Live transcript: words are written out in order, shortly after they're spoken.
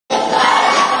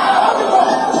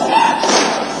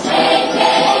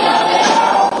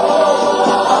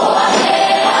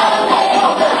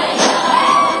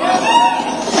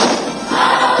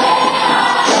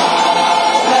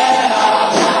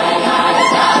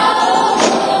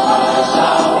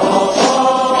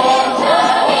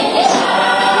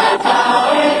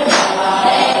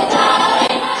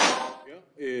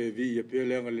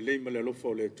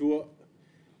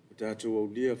tātou au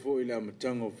lia fo i le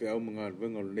amatanga o whiau mga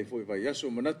luenga o nei fo i vai aso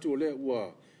manatu o lea ua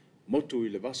motu i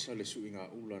le vasa le sui ngā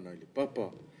ulana i le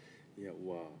papa ia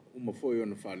ua uma fo i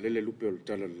ona whaalele lupe o le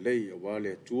tala le lei a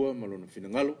wale atua malona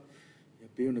finangalo ia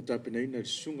pe ona tapena ina le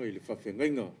sunga i le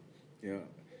whawhengainga ia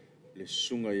le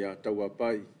sunga ia tau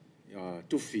apai ia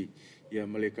tufi ia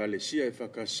maleka le sia e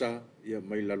whakasa ia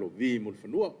mai lalo vi mo le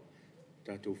whanua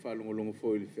tātou whaalongolongo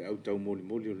fo i le whiau tau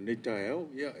moli o le nei tae au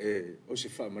ia o se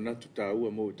whaamanatu tā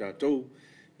ua mo tātou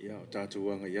ia o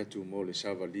tātou anga i atu mo le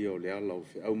savalia o le ala o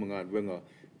whiau mga luenga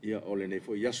ia o le nei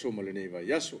fo i aso ma le nei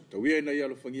vai aso tau ia ina ia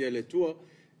lo whangia le tua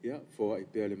ia fo ai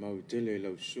pēa le mau i tele i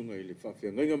lau sunga i le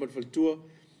whawhengainga ma le whaltua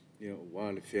ia o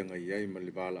wā le whenga i ai ma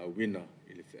le wala awina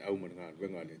i le whiau ma ngā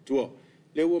luenga le tua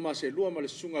le ua ma se lua ma le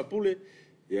sunga pule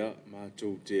ia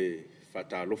mātou te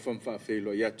whatalofa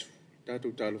mwhawhelo i atu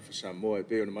tātou Talofa Samoa e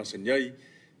peo na masa niai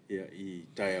ia i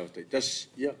tae au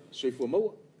taitasi ia soifua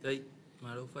maua Dai,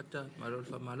 malo fata, malo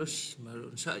fa malosi,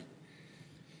 malo sai.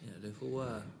 Ya le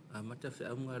fua a mata fe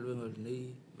am ngalo ngalo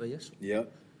nei vayaso. ia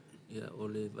Ya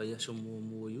ole vayaso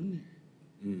mo yuni.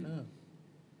 Ah.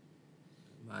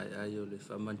 Mai ayo le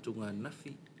fa mantunga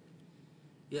nafi.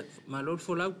 Ya malo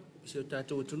folau se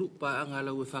tātou tunu pa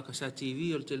angala we fa kasa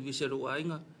TV o televisio o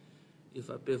ainga. Ia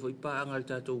fa pe foi pa angal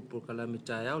tātou por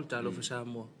kalamita ya o Talofa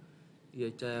Samoa. Ia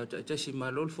tae tasi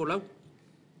malo folau.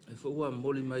 E fua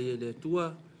moli mai le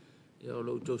tua. Ya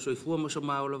lo to soifua mo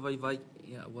sama o vai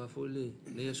ya wa fo le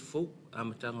ne so fo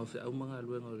amatanga fe au manga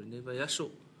luenga le ne vai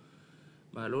aso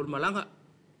ma lo malanga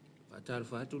fatal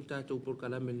fatul tatou por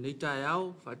kala men nei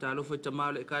taeao fatalo fo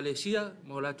tama le kalesia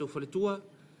mo la to fletua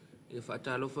e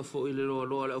fatalo fo ile lo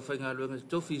le ofenga luenga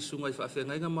to fi sunga i fa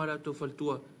fenga nga ma la to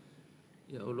fletua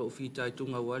ya o lo fi tai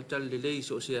tunga walta le le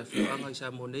so se afanga i sa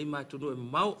mo nei ma tunu e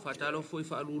mau fatalo fo i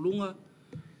fa lulunga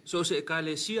so se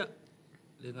kalesia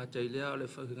le ngata ilea o le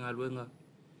whakinga luenga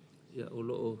ia o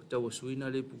loo taua suina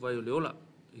le puvai o le ola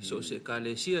i so se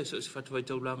kalesia i so se whatawai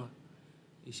taulanga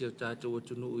i se o tātou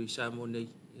atunu i Samoa nei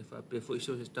ia whapefo i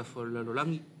so se tafo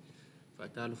lalolangi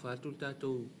whatalo whatul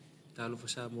tātou Talofa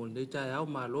Samoa nei tae au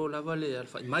ma lo lava le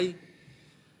alwhai mai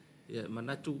ia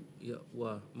manatu ia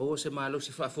ua maua se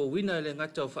malosi whafowina le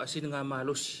ngata o whaasini ngā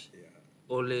malosi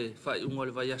o le whai ungo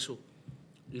le vai aso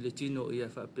i le tino ia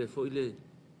whapefo i le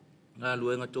ngā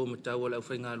luenga tō matau ala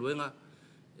uwhai ngā luenga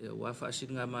e wa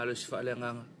whaasin ngā mālo si whaale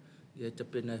nganga ia te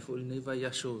pena e fōli nei vai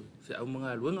aso whi au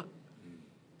mga luenga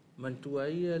mantua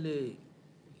ia le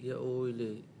ia o i le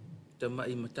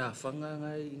tamai matawhanga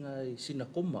ngai sina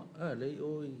koma lei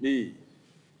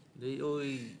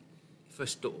oi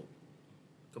festo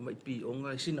kamai pi o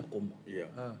ngai sina koma i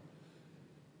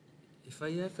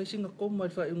whai singa koma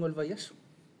i whai ungal vai aso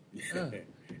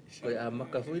koe a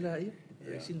maka fwila ia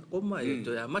sin koma e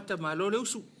to ya mata malo le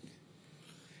usu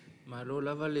malo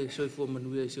lava le soifo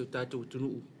manuia se tātou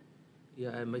tunu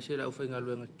ia ai mai se la ufa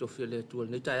ngaluenga tofia le tu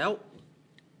nei tae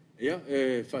ia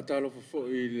fatalo fo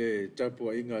i le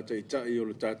tapu inga tai o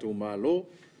le tātou malo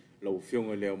lau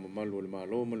fionga le mamalu le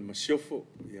malo mal masiofo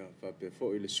ia fa pe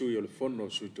fo i le sui o le fono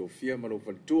sui tofia malo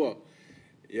faltua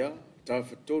ia ta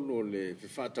fatolo le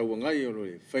fata wangai o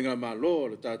le fenga malo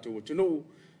le tātou tunu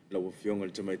lau fionga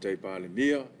le tamai tai pa le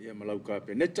mia ia malau ka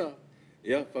peneta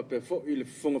ia fa pe fo i le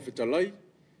fonga fetalai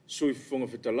sui fonga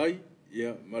fetalai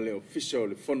ia ma le official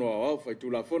le fono au fai tu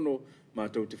la fono ma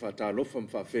tau te fatalofa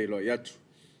fa felo iatu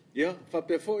ia fa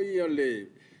pe fo i le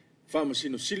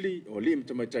famasino sili o lim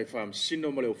tamai tai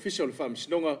famasino ma le official le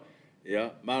famasinonga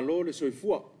ia malo le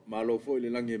soifua malo fo i le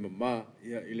langi mama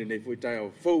ia i le nei fo i tai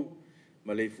au fo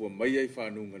ma le fua mai ai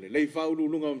whanunga le lei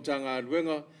whaululunga mtanga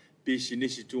aluenga pisi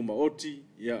nisi tu maoti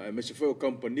ia me se foi o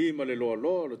company ma le lo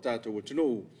lo tātou o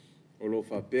tunu o lo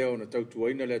fa peo na tau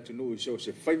tuaina le tunu so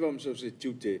se faiva so se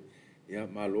tute ia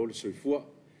ma lo le soifua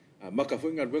a maka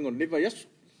foi ngal wengo neva yasu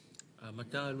a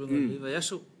mata luenga neva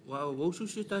yasu wa o su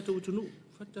se tātou o tunu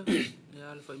fata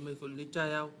ia le fai mai fo le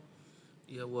taiao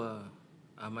ia wa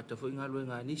a mata foi ngal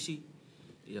wenga nisi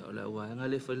ia ola wa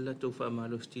ngale fa la to fa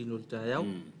malo stino le taiao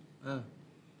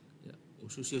ia o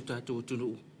su se tātou o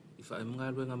tunu i whae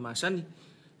mga luenga masani.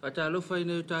 Whatalo whai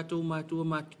nei o tātou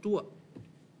mātua.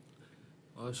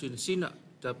 O sina,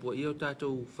 tāpua i o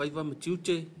tātou whaiva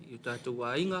matiute, i o tātou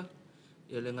ainga,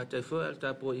 i le ngatai whai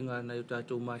tāpua inga nei o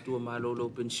tātou mātua mālolo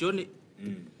pensione.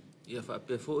 Ia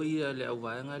whapefo i le au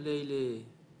vaenga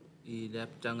i le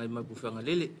apitanga i mapufanga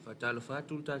lele. Whatalo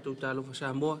whatul tātou Talofa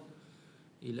Samoa,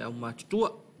 i le au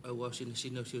mātutua, au au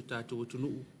sina o si o tātou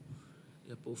tunuu.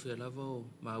 Ia po whea lava o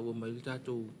māua mai le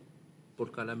tātou por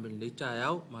kalamel nei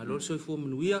taeao ma lo soifua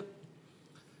manuia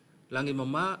langi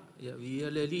mama ia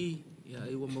via le li ia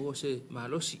iwa maua se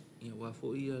malosi ia wa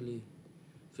fo ia le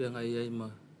whenga ia ima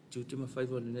tiuti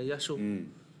mawhaiva le yaso.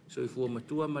 So i fua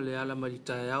matua ma le ala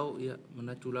malita au, ia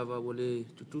manatu lava wale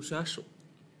tutu sa aso.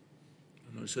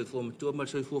 So i fua matua ma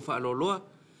so i fua whaaloloa,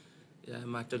 ia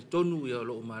mātali tonu ia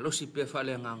lo malosi pia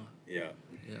whale anganga. Ia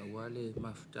wale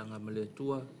mawhitanga ma le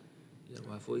tua, ia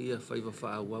wafo ia whaiva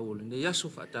whaawau le ne yaso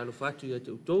whaatalo whatu ia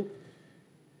te utou.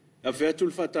 A wheatu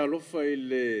le whaatalofa i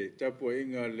le tapua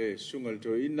inga le sunga le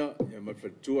toina, ia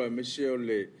mawhatua mese o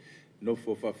le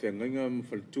nofo whawhengainga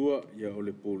mawhatua, ia o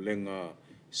le pōlenga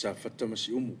sa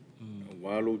whatamasi umu.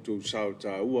 Walo tō sao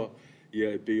tā ua,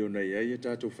 ia e peo nei ai,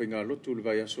 tātou whainga lotu le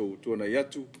vai aso utuana i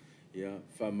atu, ia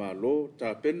whamalo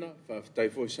tā pena, whawhtai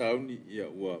fo sauni, ia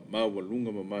ua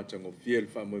mawalunga ma mātango fiel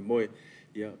whamoemoe,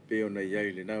 ia peo nei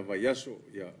ai le nā vai aso,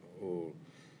 ia o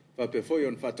whapefoi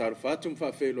on whataro whatum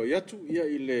whawhelo i atu, ia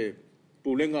i le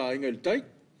pūlenga a inga il tai,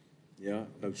 ia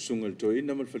lau sunga le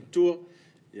toina mal whatua,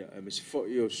 ia e mesi fo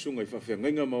i o sunga i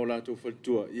whawhengainga ma o lātou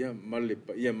whatua, ia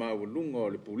malepa, ia mawalunga o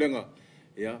le pūlenga,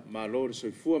 ia malo le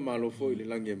soifua malo fo i le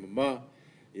langi e mama,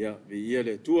 ia vi ia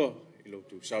le tua i lo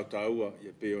tu sao taua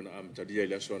ia peo na amataria i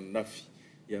le aso nafi,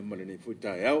 ia male nei fo i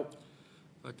tae au.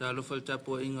 Whatalo whal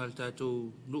tapua inga le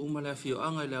tātou nuu male awhio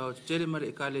anga i le au tele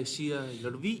mare e kāle sia i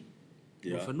laluvi,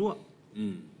 o whanua.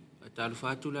 Whatalo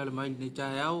whatu le ala mai nei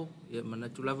tae au, ia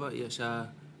manatu lava ia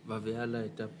sa waweala e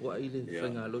tapua i le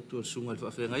whainga lotu o sunga le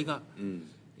whawhengainga.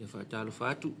 Ia whaatalo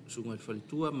whatu, sunga le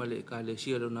whalitua, ma le ka le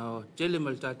sia lona o tele ma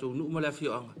le tātou nuu ma le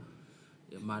awhio anga.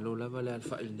 Ia malo lava le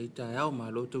alwha ili nei tae au,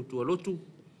 malo tautua lotu.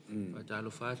 Whaatalo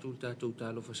whatu, le tātou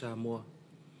Talofa Samoa.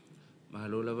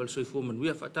 Malo lava le soifua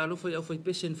manuia, whaatalo whai au whai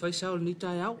pesen whai sao le nei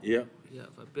tae au. Ia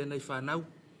whapena i whanau.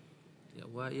 Ia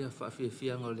wa ia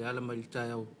whawhiawhianga o le ala mai le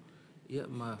tae au. Ia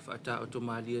ma whaata o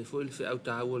tomalia, i fo ili whi au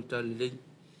tā ua le tali lei.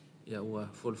 Ia ua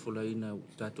folfola ina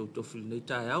tātou tofili nei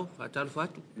tae au, whaatalo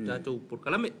whatu, tātou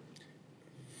porkalame.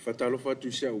 Whaatalo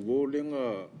whatu sia uo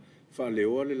lenga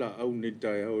whaaleoa le la au nei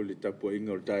tae au le tapua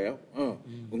inga o le tae au.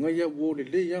 O ngai ia uo le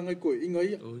le ia ngai ko inga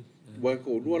ia. Wai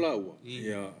ko lua la ua.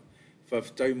 Ia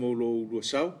whawhitai maulo lua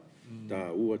sau,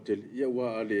 tā ua tele. Ia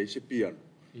ua ale se piano.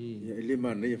 Ia ele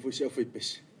mana ia fo sia whai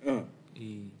pese.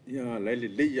 Ia lai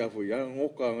le ia fo ia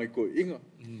ngoka ngai ko inga.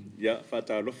 Ia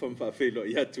whaatalofa mwhawhelo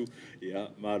i atu, ia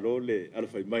malo le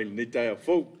alawhai mai nei tae a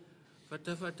fau.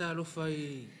 Whaatalofa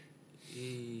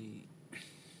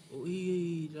o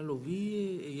i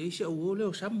lalovi e eisa uole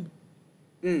o samu.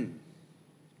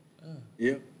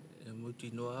 Ia. E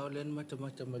moti noa o len mata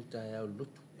mal tae au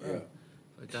lotu.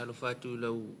 Whaatalofa atu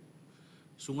lau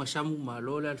sunga samu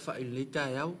malo le alawhai nei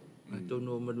tae au.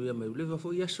 Tono manuia mai ulewa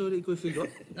fo i aso le i koe whiloa.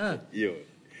 Ia.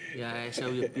 Ia e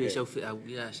sau ia pia sau whiau,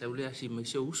 ia sau lea si mai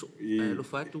sau uso. Ia lo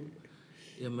whatu.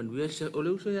 Ia manuia o le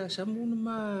uso ia samu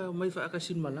na mai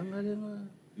whaakasin malanga lenga.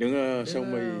 Lenga sau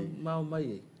mai. Mao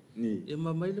mai e. Ia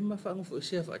ma mai le ma whaangu fo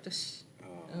sea whaatasi.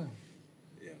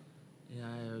 Ia.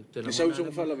 Ia. Ke sau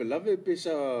songa whalave lave pe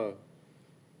sa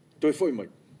toi foi mai.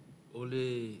 O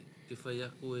le ke whai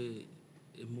aku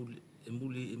e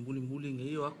muli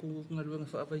ngai o aku ngaluanga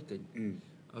whaapaikai.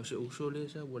 Au se uso le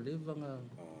sa wale vanga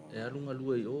e alunga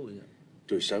lua i o ia.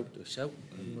 Toi sau? Toi sau,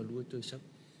 alunga lua toi sau.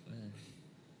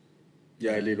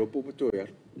 Ia le lopo pa toi ar?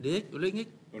 O le ngik.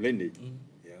 O le ngik?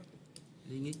 Ia.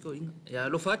 Le ngik ko inga. Ia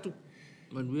lo fatu.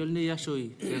 Manuel ne yaso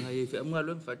i. Whianga i whia mga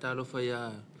luang whaatalo whai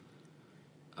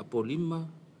a polima.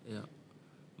 Ia.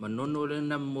 Manono le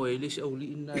na moe le se au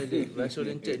li ina le vaso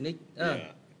le ngtenik.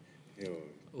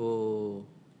 O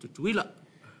tutuila.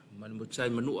 Manumotsai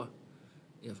manua.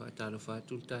 Ia whaatalo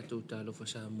whatu tātou Talofa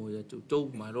Samoa ia tūtou.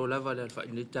 Maro lava le alwha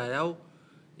inei tae au.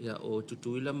 Ia o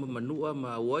tutuila ma manua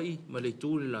ma wai ma le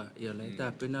tūlila. Ia lai tā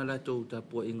pena la tōu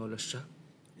tāpua ingo la sa.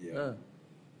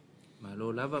 Maro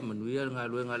lava manuia ngā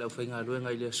luenga le au whai ngā luenga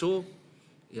i le so.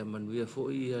 Ia manuia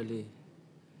fōi ia le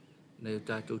nei o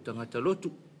tātou tangata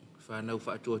lotu. Whanau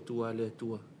whaatua le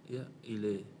atua. Ia i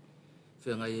le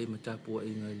whengai e ma tāpua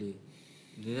inga le.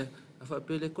 Ia a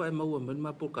whapele koe maua mani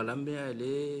ma po kalamea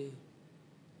le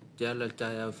te ala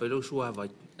tae au whailo sua vai.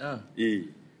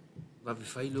 Wawe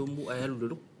whailo mu ai alu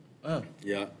lero.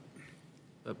 Ia.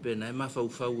 Pena e mawhau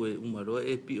e umaroa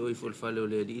e pi o i whalwhale o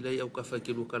le li ilai au ka whai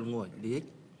ke lua kalungoa. Le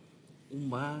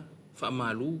uma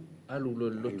whamalu alu lo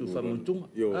lotu whamantunga.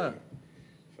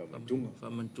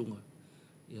 Whamantunga.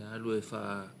 Ia alu e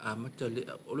wha amata le.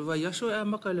 O le vai aso e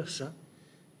amaka le sa.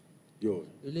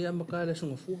 Ele amaka le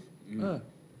sunga fua.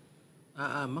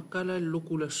 Amaka le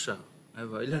loku le sa. Ai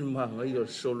vai lan manga i o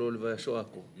solo le vai aso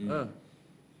ako.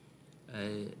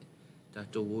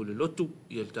 Tātou o le lotu,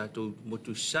 i le tātou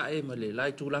motu sae ma le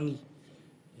lai tūlangi.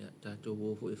 Ia tātou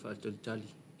o fo e whaatali tali.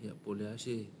 Ia po le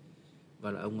ase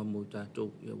wala aunga mo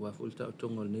tātou. Ia wafo le tātou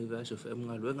tonga le neve aso whae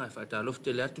mga luenga. E whaatalof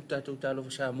te le atu tātou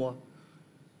Talofa Samoa.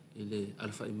 ile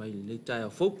alfa mai le tai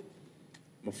fo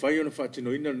ma fai ona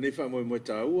whaatinoina nei wha moe moe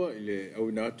tāua i le au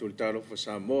ina atu le Talofa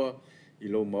Samoa i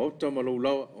lo maota ma lo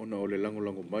lawa ona o le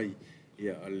lango mai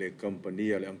ia a le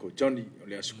kampania le Uncle Johnny o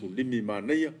le askulimi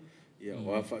māneia ia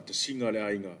o a whaatasinga le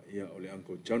ainga ia o le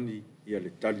Uncle Johnny ia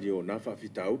le tali o nā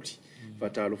whaafita auti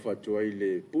whaatalofa atua i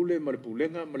le pule ma le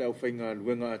pulenga ma le au whainga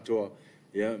luenga atoa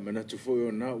ia manatu foi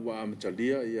o nā ua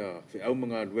amatalia ia whi au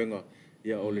mga luenga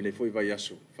ia o le nei foi vai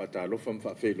aso whaatalofa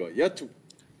mwhaafeilua i atu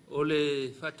o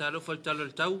le whaatalofa le talo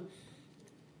le tau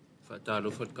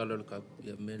whaatalofa le kalo le kau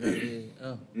ia mena le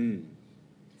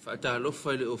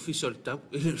whaatalofa le official tau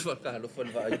ile whaatalofa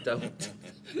le vai tau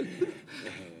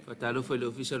whaatalofa le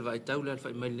official vai tau le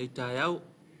alfa mai nei tai au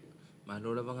ma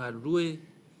lola vanga rue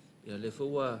ia le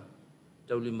fua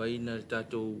tau le mai na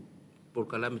tatou por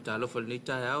kalame talofa le nei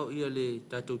tai au ia le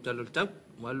tatou talo le tau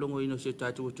ma longo ino se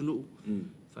tatou tunu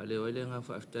fa le oile nga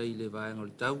fa aftai le vai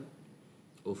ngol tau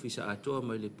ofisa atoa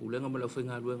mai le pulenga ma le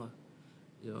whainga luenga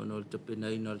ia ono le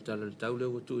tapena ina le tala le tau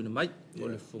leo tu ina mai o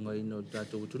le funga ina le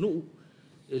tatou tunu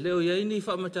e leo ia ini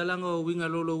wha matalanga o winga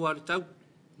lolo wa le tau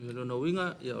ia lona winga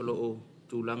ia o loo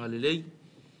tūlanga le lei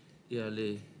ia le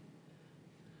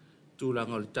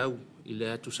tūlanga le tau i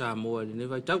le atu Samoa le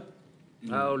nevai tau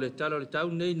a o le talo le tau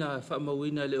nei na wha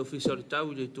mawina le ofisa le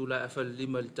tau i le tūla afa le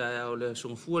lima le taia o le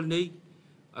songfua nei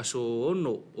aso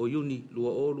ono o yuni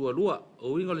lua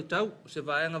o winga le tau se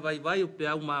vaenga vai o pe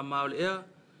au ma o le ea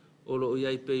o lo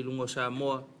iai pe ilungo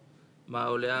Samoa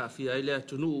ma o le a fia ile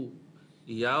atunu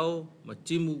i ao ma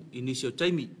timu inisio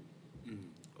taimi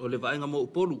o le vaenga mo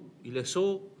upolu i le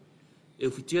so e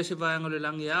ufitia se vaenga le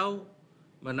langi ao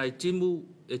ma nai timu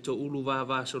e to ulu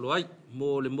va solo ai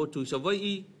mo le motu i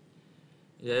savai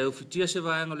e ufitia se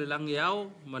vaenga le langi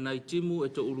ao ma nai timu e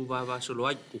to ulu va solo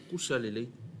ai kukusa le lei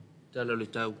tala le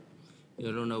tau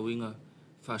ia lona winga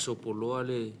whasopoloa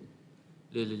le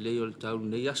o le tau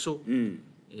nei aso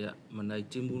ia manai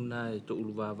timu na e to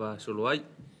uluwawa solo ai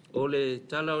o le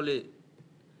tala o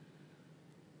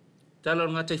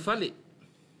ngatai whale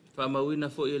whamauina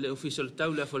fo i le official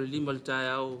tau le afole lima le tai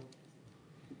au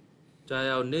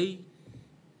nei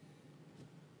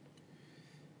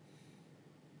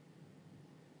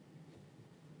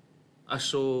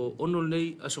aso ono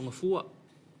nei aso ngafua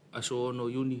aso ono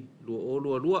yuni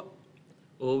lua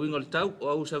o winga le tau o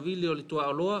au savili o le tua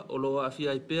aloa o loa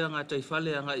afia i pea ngā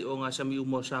taifale a ngai o ngā sami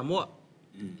umo Samoa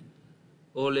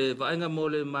o le vaenga mo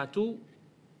le matu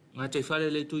ngā taifale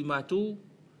le tui matu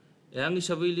e angi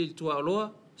savili le tua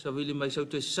aloa savili mai sau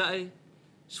te sae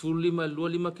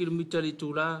 25 kilomita le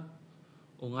tula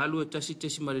o ngā lua tasi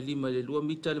tesi ma le 5 le 2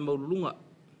 mita le maululunga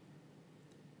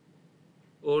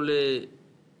o le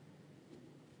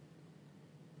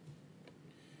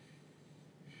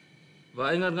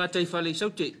vaenga ngā taifale i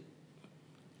saute.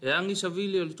 E angi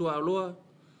savili o le tua aloa,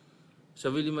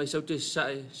 savili mai saute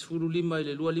sae, 15 i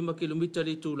le 5 kilomita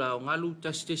le tūla o ngalu,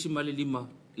 tasi ma le 5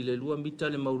 i le 2 mita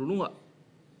le maurununga.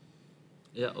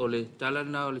 Ea o le tala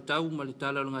na o le tau, ma le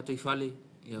tala o ngā taifale,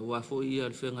 ea wafo ia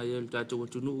le whenga ia le tātou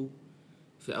atunuu,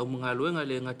 whe au mga luenga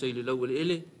le ngā taile lau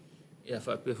ele, ea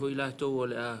whapefo i lātou o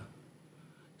le a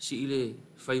si ile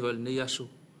whaiwale nei aso,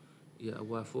 ea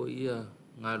wafo ia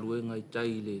ngā luenga i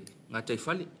tai le ngā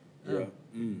taifale.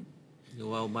 Ia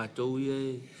wau mātou ia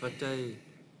e whatai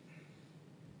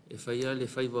e whaia le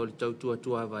whaiva o le tau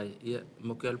tua vai. Ia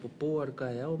mo ke alpopo ar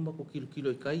kai au mako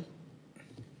kilo i kai.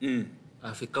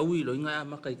 A whekau i lo inga a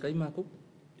maka i kai mako.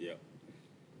 Ia.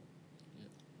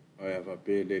 Ai a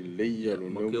whape le leia lo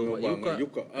nau wanga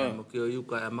yuka. Mo ke o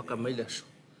yuka a maka mailaso.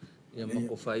 Ia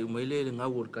mako whai umaile le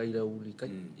ngau ar kai la uli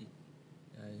kai.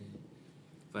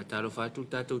 Whatalo whatu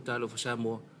tātou Talofa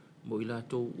Samoa mo i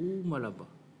lātou malaba.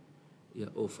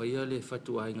 Ia o whaia le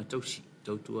whatu ainga tausi.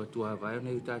 Tau tua vai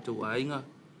nei tātou ainga.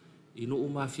 Inu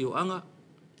mawhio anga.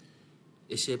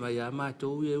 E se mai a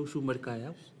mātou i e usu marikai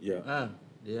au.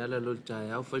 Le ala lo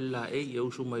tai au whai la e i e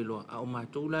usu mai loa. A o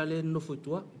mātou la le nofo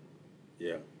tua.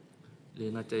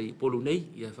 Le ngatai polu nei.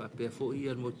 Ia whapea fo i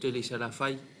al motele sa la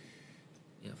whai.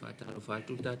 Ia whatalo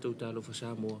whatu tātou Talofa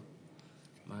Samoa.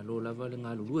 Ma lo lava le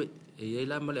ngā lulue. E iei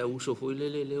la ma le auso fo i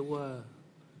le ua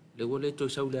le toi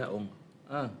sau lea onga.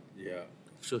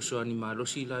 So ani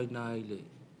malosi lai nā i le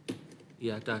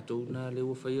ia tātou nā le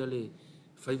ua whaia le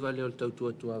whaiva le o le tau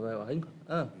tua vai o hainga.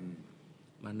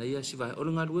 Ma na ia si vai o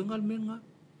le ngā luenga le menga.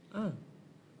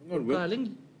 Ngā luenga?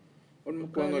 Kālengi. O le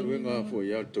mkua ngā luenga fo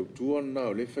ia tau tua nā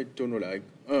o le whaitono le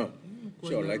ainga.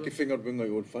 Se o lai ke whenga luenga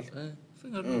i o le whale.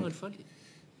 Whenga luenga le whale.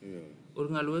 O le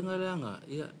ngā luenga le anga.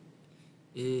 Ia.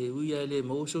 E uia le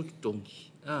mauso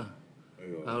tutongi.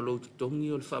 A lo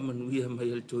tutongi o le whamanuia mai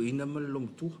al to ina ma le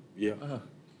lomtua.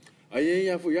 Ai e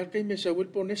a fo ia kei me sa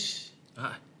wilpo nesi.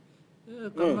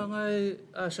 Kamanga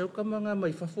sa kamanga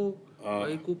mai fafo.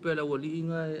 Ai ku pela wali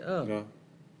ngai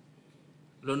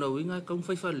Lona winga kang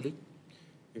fai falle.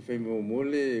 E fai mo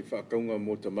mole fa kaunga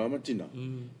mo tamama tina.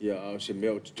 Ia se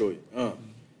mea o toi.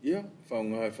 Ia fa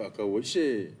nga fa ka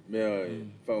wise mea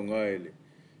fa nga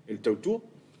el tautu.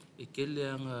 E kele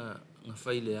nga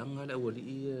fai le anga la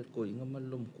wali ko inga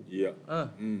malom ku. Ia.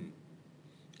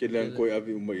 Kele ko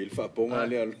abi uma il fa ponga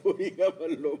le alo inga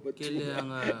malom. Kele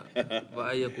nga va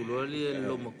ia ku loli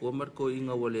lo mako mar ko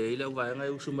inga wale ila va nga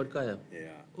usumar kaya.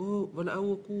 Ia. Oh wala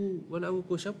awu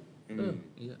ko sap.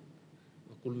 Ia.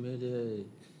 Kul mele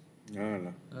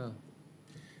Ala.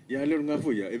 Ya le nga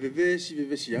fu ya e bebe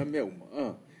si ya me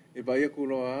uma. E vai ku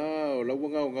lo o la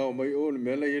nga mai o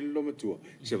me la yelo lo matua.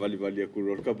 Se vali ku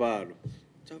lo kabalo.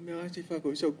 Cha me a se fa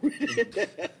ko so ku.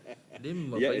 Dem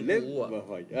ma fai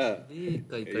ku. Di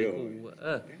kai ku.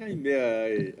 Ai me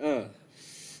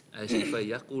Ai se fai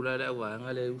ya ku la wa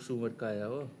nga le usumar kaya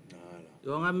o.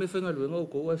 Yo nga me fenga lu nga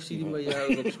ko FC mai ya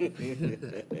ko.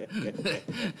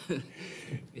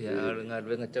 Ya nga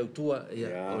venga tau tua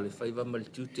ya o le fai va mal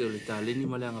tute o le taleni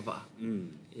male nga va.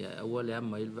 Ya wa le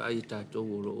mai va ai ta to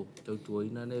lo tau tua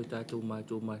ina ne ta to ma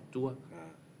tua.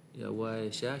 Ya wa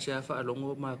sa fa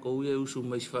longo ma ko ye usu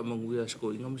mai fa mangu ya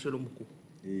sko inga mso lo muku.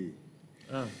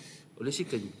 O le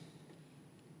sikan.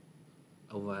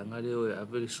 Awa nga le o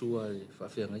ave sua fa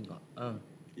fa nga.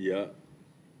 Ya.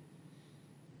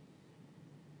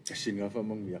 Singa fa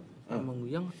manguyang.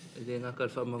 Manguyang, ele nga ka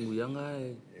fa manguyang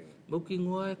ai. Mo ki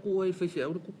ngoa ku ai fa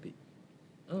fa o kupi.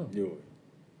 Yo.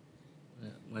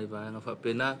 Mai va nga fa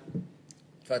pena.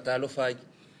 Fa Talofa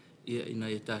ia ina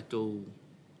eta to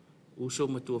uso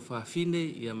matua fa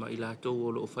fine ia ma ila to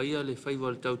o faia le fai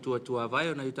wal tau tua vai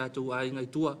ona eta to ai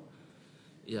ngai tua.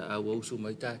 Ia a uso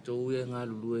mai ta to ia nga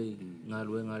lue nga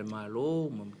le malo,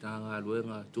 ma nga lue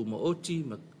nga tu mo oti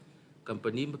ma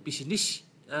company ma business.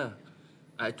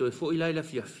 Ai to fo ila la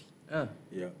fiafi.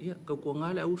 Ia ka ko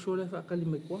ngala uso le fa kali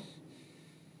mai kwa.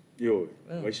 Yo,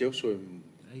 vai se uso.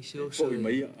 Ai se uso. Fo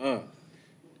mai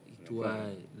Itu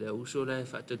ai le uso le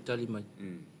fa tali mai.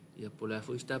 Ia pola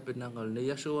fo sta penangal ne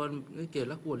ya so an ke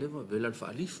la ko le va vela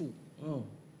fa lifu.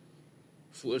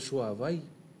 Fu el so vai.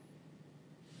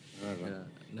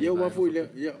 Ia wa fo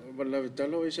ile ia la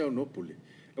talo esa no pule.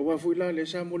 Wa fo ila le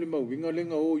sa mo le mau winga le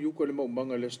nga o yu ko le mau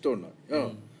manga le stona.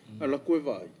 Ala ko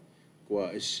vai. Wa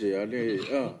ese ale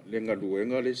le nga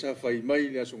luenga le sa fai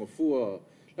mai le aso fua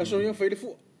la so ia fai le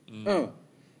fu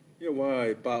ia wa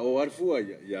pa o ar fua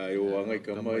ia o anga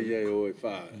ka mai ia o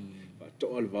fa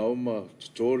to al vauma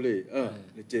tole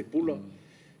le te pula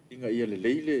inga ia le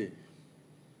leile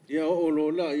ia o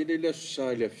lo la ia le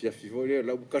sa le fia fi vo le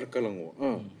la bukar kalango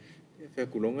ia fa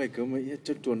kulonga ka mai ia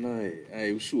to na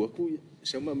ai usu aku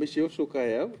sama me se o so ka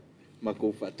ia ma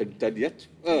ko fa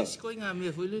tadiat Sko inga me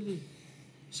foi le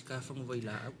ska fang vai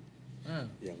la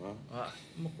ya nga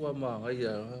mo kwa ma ngai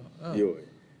ya yo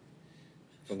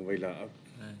fang vai la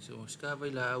so ska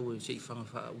vai la o se fang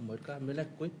fa o mar ka me la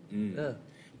ko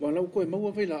wa la ko ma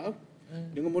vai la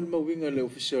ninga mon ma winga le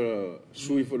officer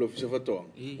sui fo le officer fato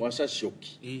wa sa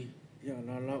shoki ya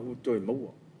la o to ma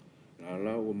wa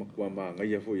la o ma kwa ma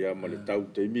ngai ya fo ya ma le tau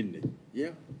te mine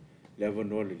ya le va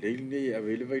no le le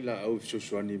ave vai la o so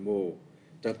swani mo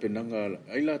ta penanga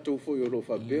ai la to fo yo lo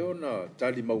fa beona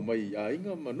tali mau mai a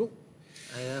inga manu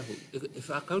ai e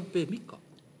fa ka pe mika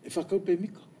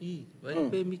vai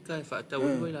pe mika e fa ta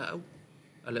vai la au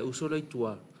ala uso le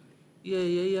tua ia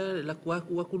la kwa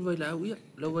vai la au ia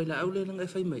lo vai la au le nga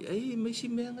fai mai ai mai si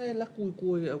me nga la ku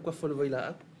au ka fa vai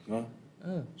la au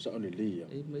sa oni lia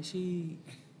ai mai si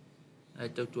ai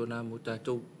tau tu na mo ta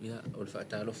to ia o fa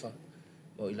Talofa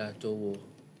o ila to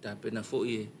ta pena fo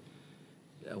ie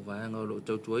ya wa nga lo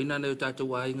tau tu ina ne ta tu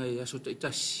wa nga ya so ta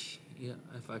tas ya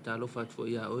fa Talofa fo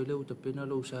ya o le ta pena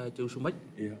lo sa te usu mai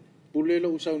ya pule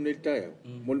lo sa ne ta ya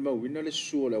mol ma wina le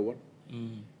su la wa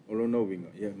o lo no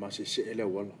winga ya ma se le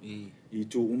wa I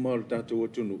tu uma ta tu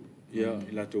tu nu ya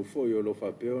la tu fo yo lo fa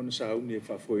pe on sa u ne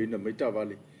fa fo ina mai ta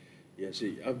vale ya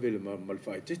si avel mal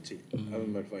fa tete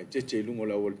mal fa tete lungo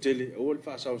la wol tele o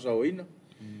fa sa ina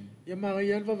ya ma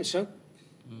ya va sa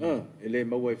ele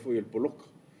ma wa fo el polok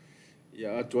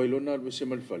ya atoy lona le se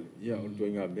mal fal ya o to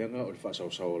nga menga o fa sa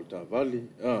o ta vale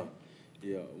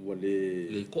ya wale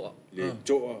le ko le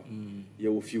to ya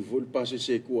o fiu vol passe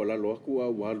se ko la lo ko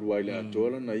wa lu ile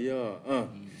atola na ya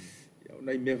ya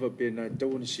na me va pena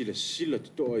to ni sila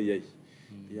to ya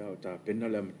ya ta pena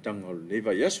la tanga le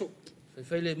va yaso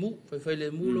fai le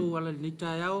mu lo wala ni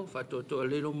ta yao fa to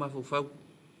le lo ma fo fa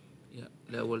ya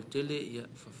la wal tele ya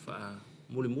fa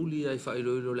muli ai fa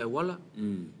ilo le wala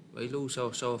vai lo sa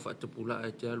fa te pula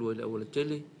ai te alu le wala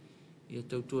tele ia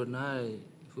tau tu na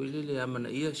foi le amana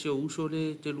ia se uso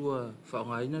le te lua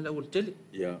whaongaina la ua tele.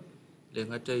 Ia. Le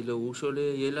ngata i le uso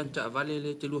le ielan ta avale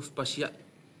le te lua whapasia.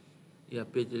 Ia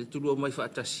pe le tulua mai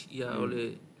whaatasi. Ia o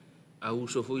le a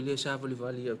uso foi le sa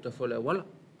vali au ta fole awala.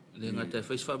 Le ngata e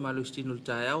whaiswha malo stino le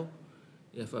tae au.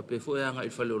 Ia whape foi anga i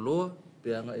whale oloa.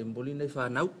 Pe anga e mboli nei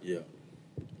whanau. Ia.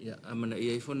 Ia amana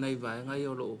ia i whanai vaenga i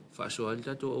o loo whaasoa li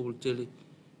tato au tele.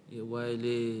 Ia wai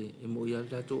le e mo ia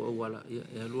tato au wala. Ia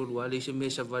e alua le se me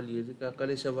sa vali. Ia ka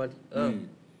kale sa vali.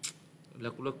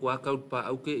 Lakula kua kau pa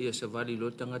au ke ia sa vali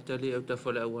lo tangata le au ta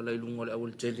fale awala i lungo le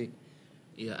awal tele.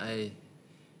 Ia ai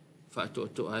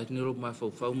whaato ai ni ro ma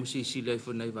fau masi si le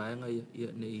whanai vaenga ia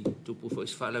nei tupu fo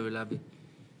is whaala velave.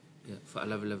 Ia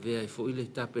whaala velave ai fo ile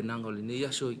tape nanga o le nei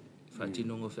aso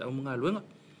whaatinongo wha au mga luenga.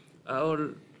 A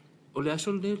o le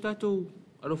aso le tato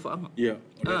alo whaanga. Ia,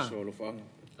 o le aso alo whaanga.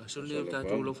 Aso le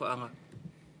tato alo whaanga.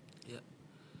 Ia.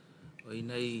 O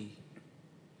inai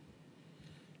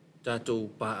tato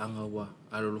paanga wa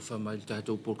alo lo whamai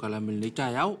tato por kalamil nei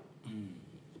tai au.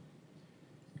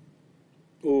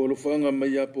 O lo whaanga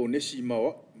mai apo nesi ma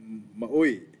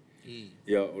oi.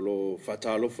 Ia o lo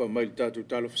whatalofa mai tato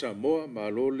Talofa Samoa, ma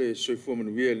lo le soifua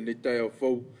manuia le nei tai au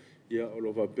fau. Ia o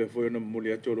lo whapea foi na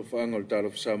muli ato lo whaanga o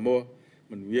Talofa Samoa,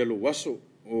 manuia lo waso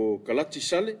o kalati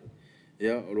sale.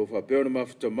 Ia o lo whapea na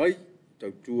mafuta mai,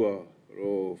 tautua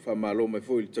o whamalo mai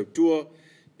foi le tautua.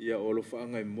 Ia o lo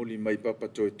whaanga i muli mai papa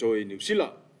toe ni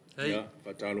usila. Ia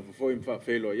whatalofa foi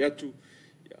mwhawhelo i atu.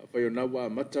 Ia whai o na wa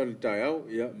mata le tai au,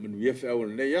 ia manuia whi au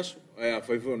le nei aso. Ia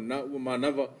whai whai na ua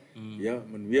manava, ia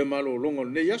manuia malo longo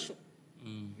le nei aso.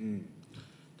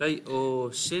 Tai o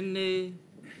sene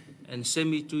and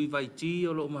semi tui vai ti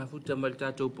o lo mafuta mai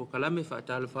tatou po kalame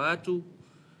whaatalofa atu.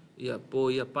 Ia po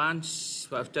ia pans,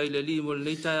 whaafitai le li mo le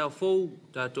nei tai au fou,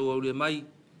 tatou au le mai,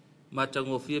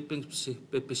 matango fia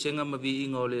pepesenga mavi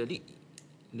inga o le li.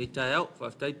 Nei tai au,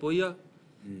 whaafitai po ia,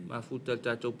 mafuta le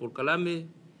tatou po kalame.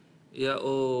 Ia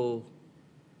o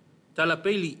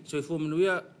talapeili, soi fo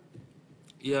manuia,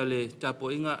 ia le tapo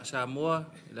inga Samoa,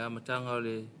 la matanga o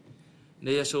le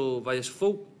nei aso vai aso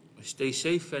fou. Stay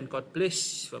safe and God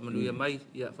bless. Whamanuia mai,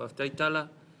 ia whaftai tala,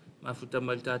 mafuta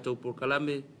mai tātou por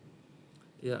kalame.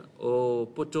 Ia o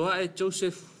potoa e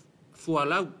Joseph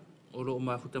Fualau, o lo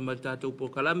mafuta mai tātou por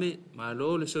kalame, ma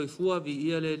lo le soifua vi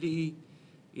ia le li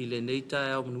i le nei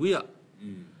tae au manuia.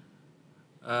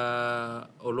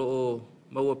 O lo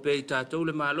maua pei tātou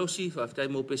le malosi, whaftai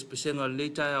mo pespesenga le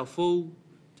nei tae au fou,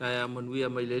 tae au manuia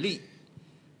mai le li.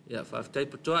 Ia whaftai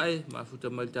potoa e, mafuta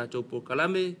mai tātou por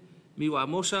kalame, miwa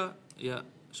mosa ia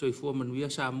soifua manuia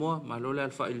Samoa ma lole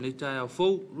alfa il nei tai au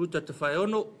fou ruta te whai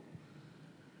ono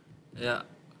ia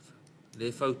le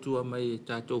whautua mai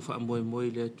tātou wha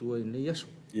moe le atua i nei aso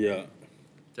ia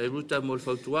tai ruta mo le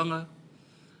whautuanga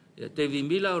ia te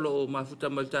vimila o lo mafuta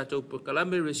mai tātou por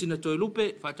kalame resina toi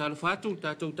lupe whatalofa atu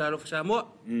tātou Talofa Samoa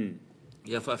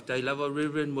ia whaftai lava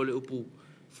reverend mo le upu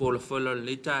whola le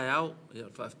nei tai au ia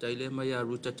whaftai le mai a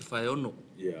ruta te whai ono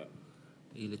ia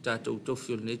i le tātou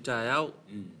tofi o le nei tae au.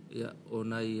 Ia, o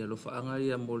nai alo whaanga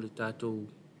ia mo le tātou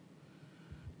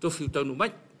tofi o taunu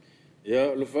mai.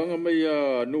 Ia, lo whaanga mai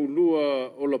a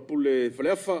nulua o la pule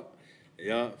whaleafa.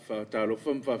 Ia,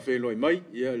 whaatalofa mwhawhelo i mai.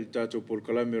 Ia, le tātou por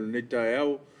kalame o le nei tae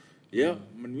au. Ia,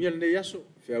 manuia le nei aso.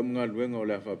 Whiau mga luenga o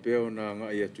le awhapeo na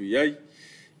ngā ia tu iai.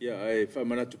 Ia, ai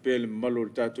whamanatu pēle malo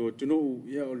le tātou tunu.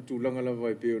 Ia, o le tūlanga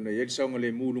lava i peo na ieri saunga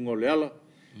le mūlunga o le ala.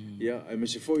 Ia, ai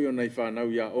mese foi o nei whanau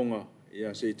ia onga.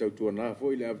 Ia se tautua na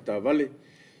foi le avta vale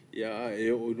ia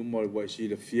e o luma o wai si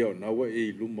le fia o nawa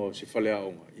e luma o se fale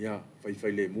aonga ia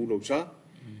fai le mulo sa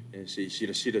e se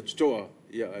sira tutoa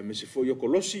ia me se foi o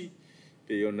kolosi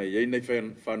pe ona ia nei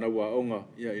whanau aonga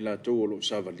ia ila tau o lo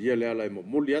savalia le ala e mo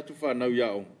muli atu whanau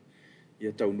ia aonga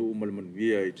ia tau nuu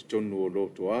malmanuia i tutonu o lo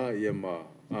toa ia ma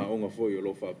aonga foi o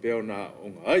lo whapeo na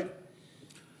aonga ai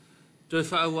Toi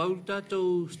whaau au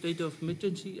tātou state of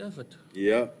emergency awhata?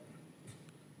 Ia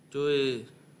Toi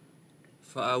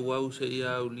whaau au se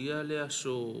ia au lia le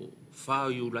aso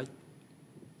whao iu lai.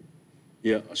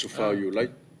 Ia, aso whao iu lai.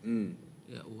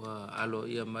 Ia, ua alo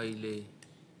ia mai le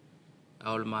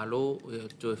ao le malo, ia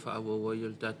toi whaau au ai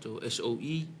le tātou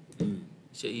SOE.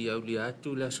 Se ia au lia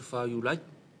atu le aso whao iu lai.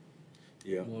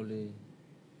 Ia. Mo le,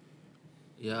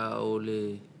 ia o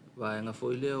le vaenga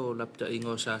foi le o lapta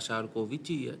ingo sa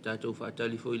Komiti, ia tātou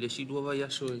whaatali foi le silua vai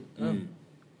aso e.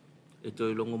 E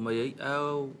toi longo mai ai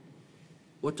au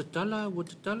watatala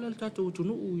le tātou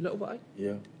tunu i lau vai.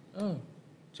 Ia.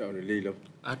 Chao le leilo.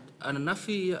 Ana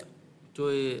nafi ia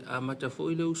toi amata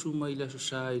foi le usu mai le aso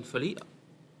sa il falia.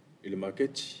 I le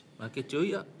marketi. Marketi o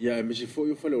ia. Ia e mesi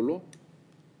foi o fale o lo.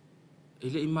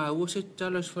 Ile ima ua se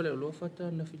tala se fale lo fata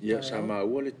na fita. Ia sa ma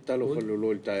ua le talo fale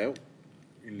lo le taeau.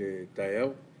 Ile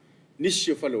taeau.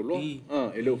 Nisi o fale lo.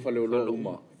 Ele o fale lo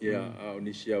uma. Ia o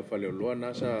nisi o fale lo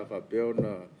na sa fa peo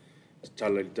na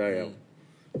tala le taeau.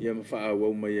 Ia ma fa ua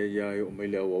uma ia o mai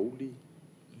le auli.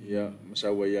 Ia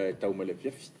masa ua ia e tau mai le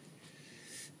fiafi.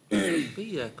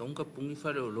 Ia kaunga pungi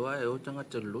fale lo e o tanga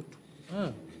te lotu.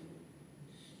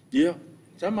 Ia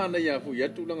sa mana ia fu ia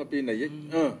tu langa pena ia.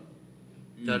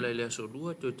 Tala le aso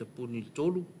lua to te puni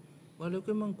tolu. Wale ke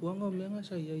mangkuanga o menga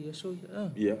sa ia so ia.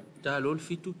 Ia. Ta lol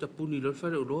fitu ta puni lol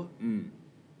fale lo.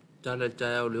 Tala le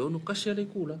taeau le onu kasi le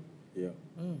kula. Ia.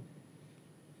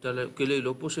 Tala ke le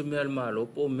lopo se mea le malo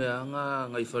po mea nga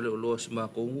ngai fale lo si ma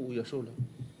ko ngu ia so la.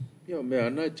 Ia mea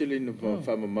ana tele na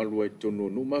fa mamalu ai tono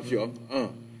no mafio.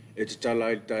 E te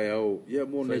tala le taeau. Ia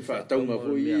mo nei fa taunga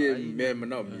fo ia mea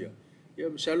mana mia. Ia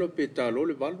msalo pe talo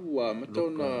le valu a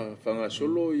matona fanga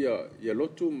solo ia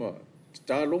lotu ma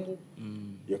talongo.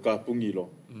 Ia ka pungi lo.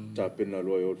 Ta pena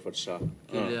lo e fatsa.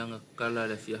 Ele anga kala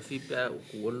le fiafi pe o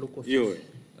ku lo ko. Yo.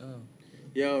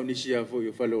 Ia o nisi a fo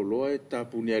yo fale o lo e ta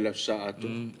puni la sa atu.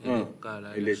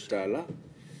 Ele tala.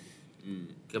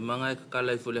 Ke manga e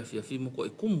kala fo le fiafi mo ko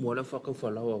e kumo la fa ka fa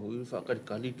la wa fa ka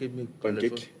kali ke me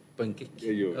pancake.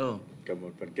 Yo. Come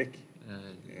on pancake.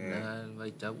 Na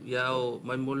vai tau ia o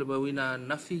mai mole ba wina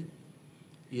nafi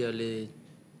ia le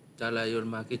tala yo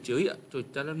market ia to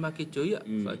tala market ia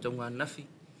fa tonga nafi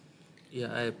ia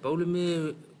ai paule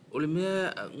me ole me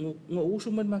ngo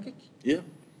uso man market ia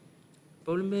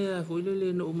paule me foi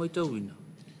le no mai tau wina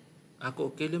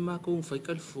ako kele ma ko fai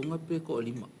kal funga pe ko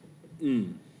lima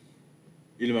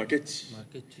il market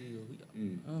yo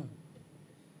ia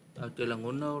a te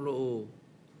langona o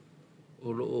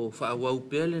lo fa wa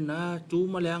upele na tu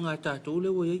maleanga ta tu le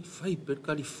wo fai per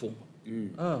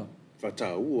califonga fa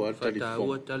ta u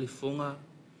talifonga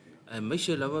ai mai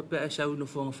se lava pe sa no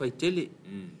fonga fai tele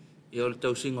e o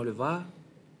tau singa le va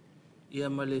ia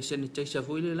male sanitizer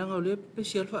foi le langa le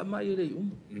special fa mai le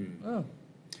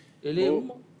ele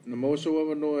na mo so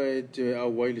wa no e te a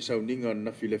wai le sauninga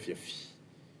na filafiafi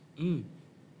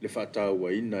le fa ta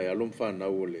wa ina ya lom fa na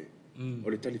o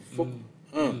le talifonga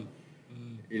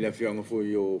il a fianga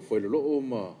foi lo o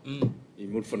ma I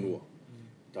mul fanua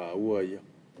ta ua ia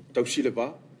tau sile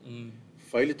ba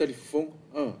fai le telefon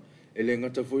ele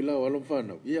ngata foi la wala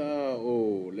fana ia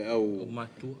o le au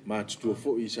matu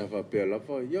fo I sa fa pe la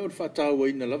fa ia o fa ta ua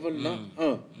ina la na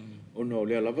o no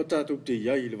le la ta tu te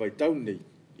ia ile vai tau nei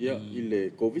ia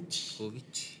ile covid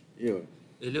ia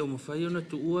ele o mafai ona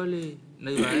tu ua le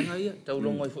nei vaenga ia tau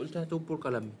longo I fo ta tu por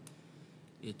kalami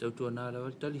ia tau tu ana la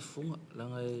telefon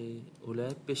langa o le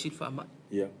pesil fa ma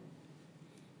ia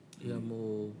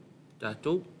mo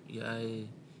tatou ia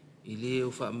ile o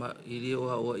fa ma ile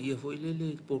o ia foi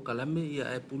le por kalame ia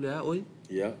pule a oi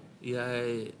ia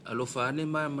alofane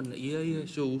ma ia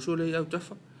so uso le au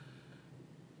tafa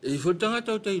e fo tanga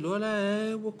tau tai lo la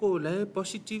wo ko la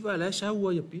positive la sa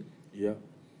wo ia pi ia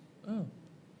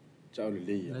ciao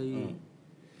le ia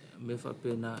me fa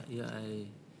pena ia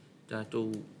tatou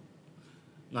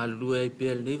ngalu e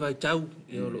pe le vai tau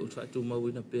ia lo fa tu ma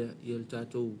wina pe ia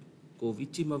tatou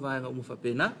covid ma vai nga mo fa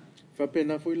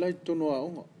pena foi lai tono a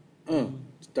onga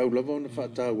tau lava ona fa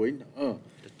ta waina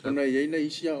ona ye na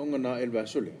isia onga na elva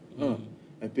sole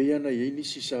a pe ya na ye ni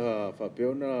si sa fa pe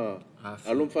ona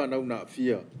alom fa na una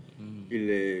fia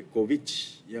ile covid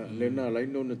ya le na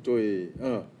lai no na toe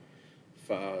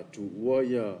fa tu wa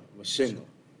ya masenga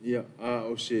ya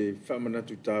o se fa mana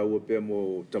tu ta o pe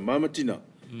mo tamamatina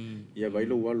ia vai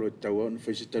lo walo tau on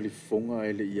fa se telefonga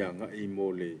ele ia nga I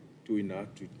mole tuina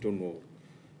tu tono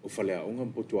o fale a onga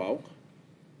po tuao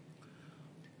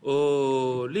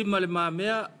o lima le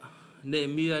mamea ne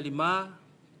mia lima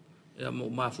ya mo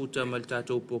mafuta mal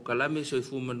tatou po kalame so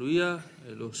fu manuia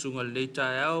lo sunga le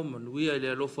taao manuia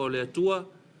le lo fo le tua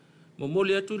mo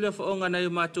mole atu le fo onga na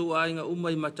matou ainga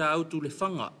umai matau tu le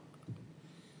fanga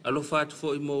alo fat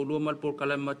fo I mo lo mal por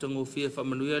kalame matango fie fa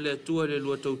manuia le tua le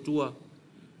lo tua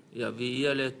ia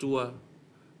via le tua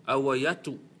awa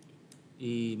yatu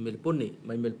I melpone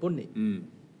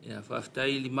ia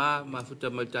faftai lima mafuta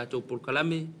mal tatou por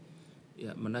kalame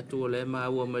ia manatu le ma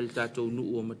awa mal tatou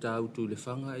nu o matau tu le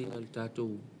fanga ia le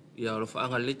tatou ia lo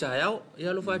fanga le taao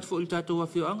ia lo fat fo le tatou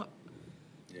afio anga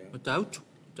matau tu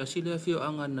tasile afio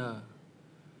anga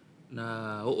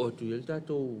na o tu le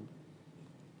tatou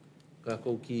ka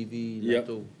ko kivi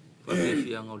tatou fa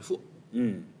fi anga le fu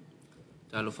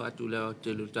talo fatu le te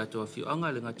lu tato fi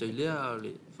anga le ngata ilea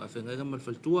le fa fenga mal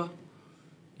faltua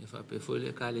e fa pe foi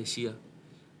le kalesia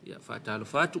ya fa talo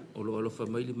fatu o lo fa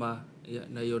mai ma ya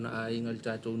na yona a ingal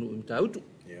tato nu tautu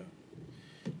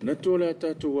Na tō le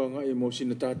tātou wanga e mo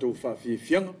sina tātou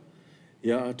whawhiwhianga.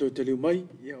 Ia ato te liu mai,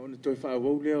 ia ona toi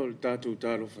whaawau lea o le tātou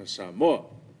Talofa Samoa.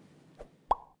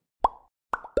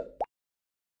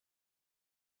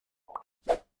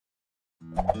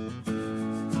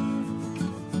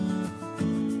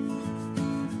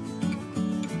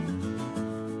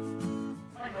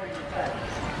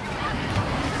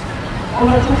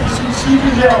 Ona tuku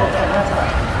sisiri lea o tanata.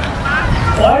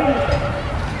 Wai,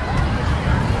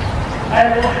 ai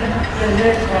rohe te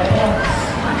leka onas.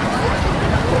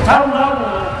 O tau nau o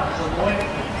kako moe,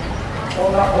 o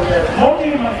na o le moni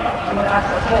mai ana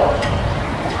ata toa,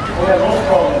 o le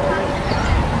roko o le kuru.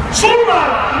 Sura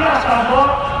ia Samoa!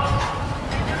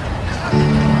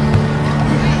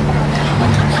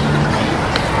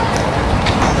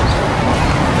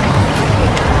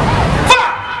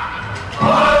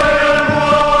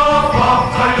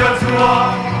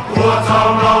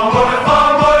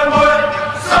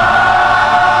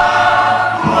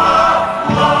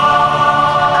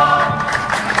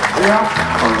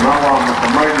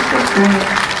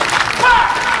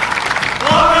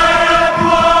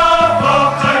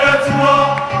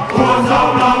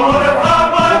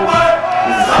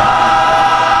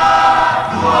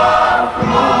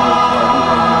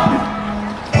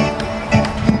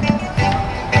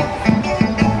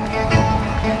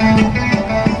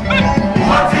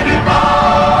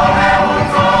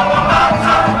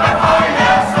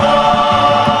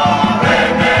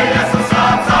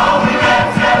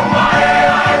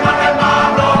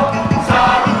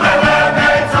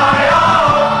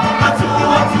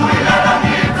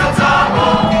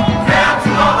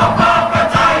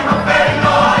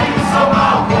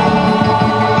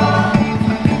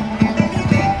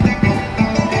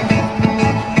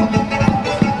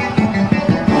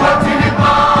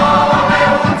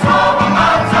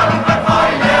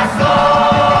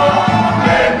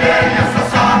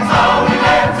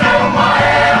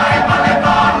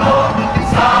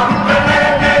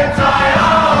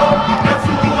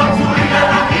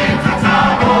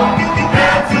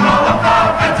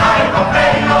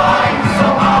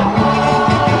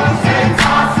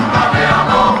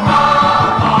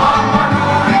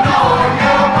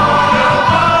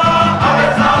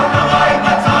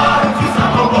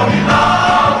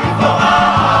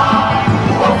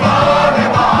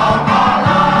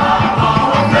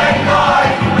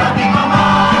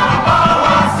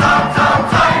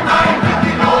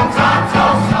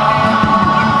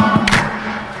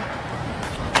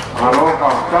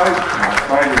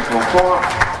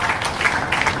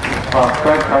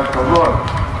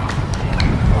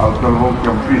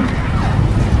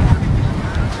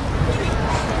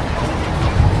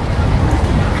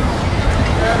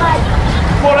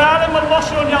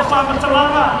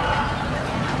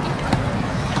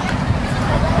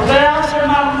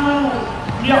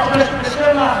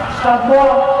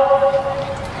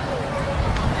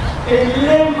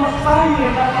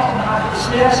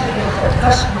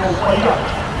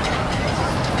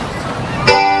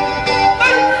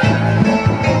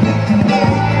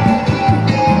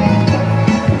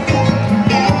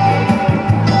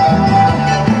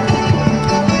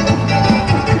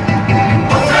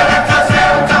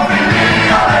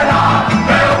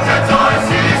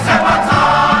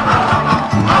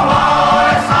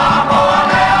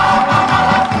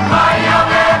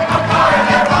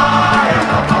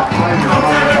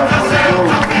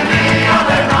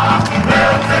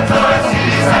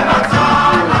 See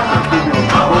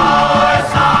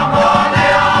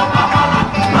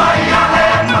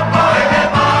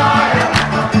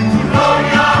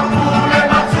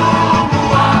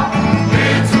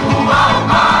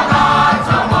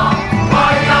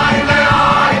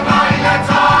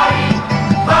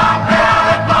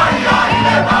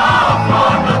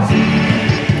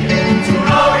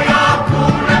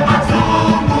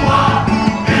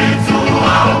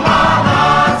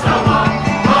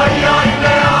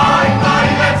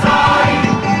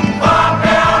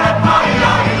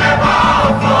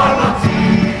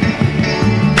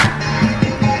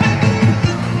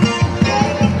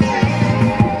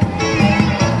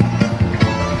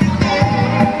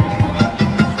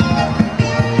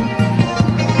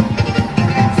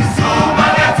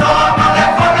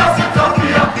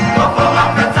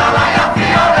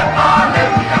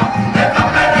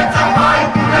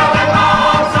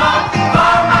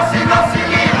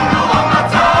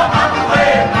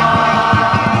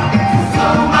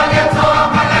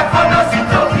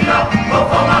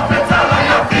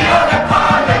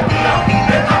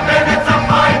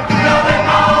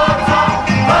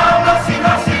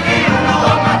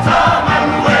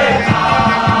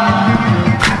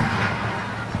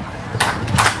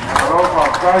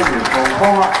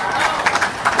Ponga,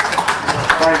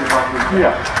 vai de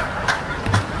Patricia.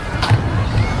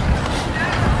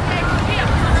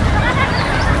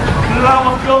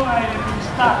 Lawa Jonga e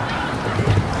Ministar.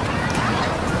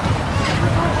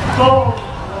 So,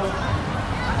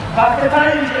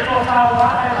 Paketai e Kotawa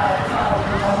e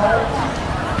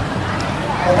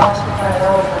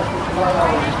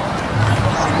Samoa.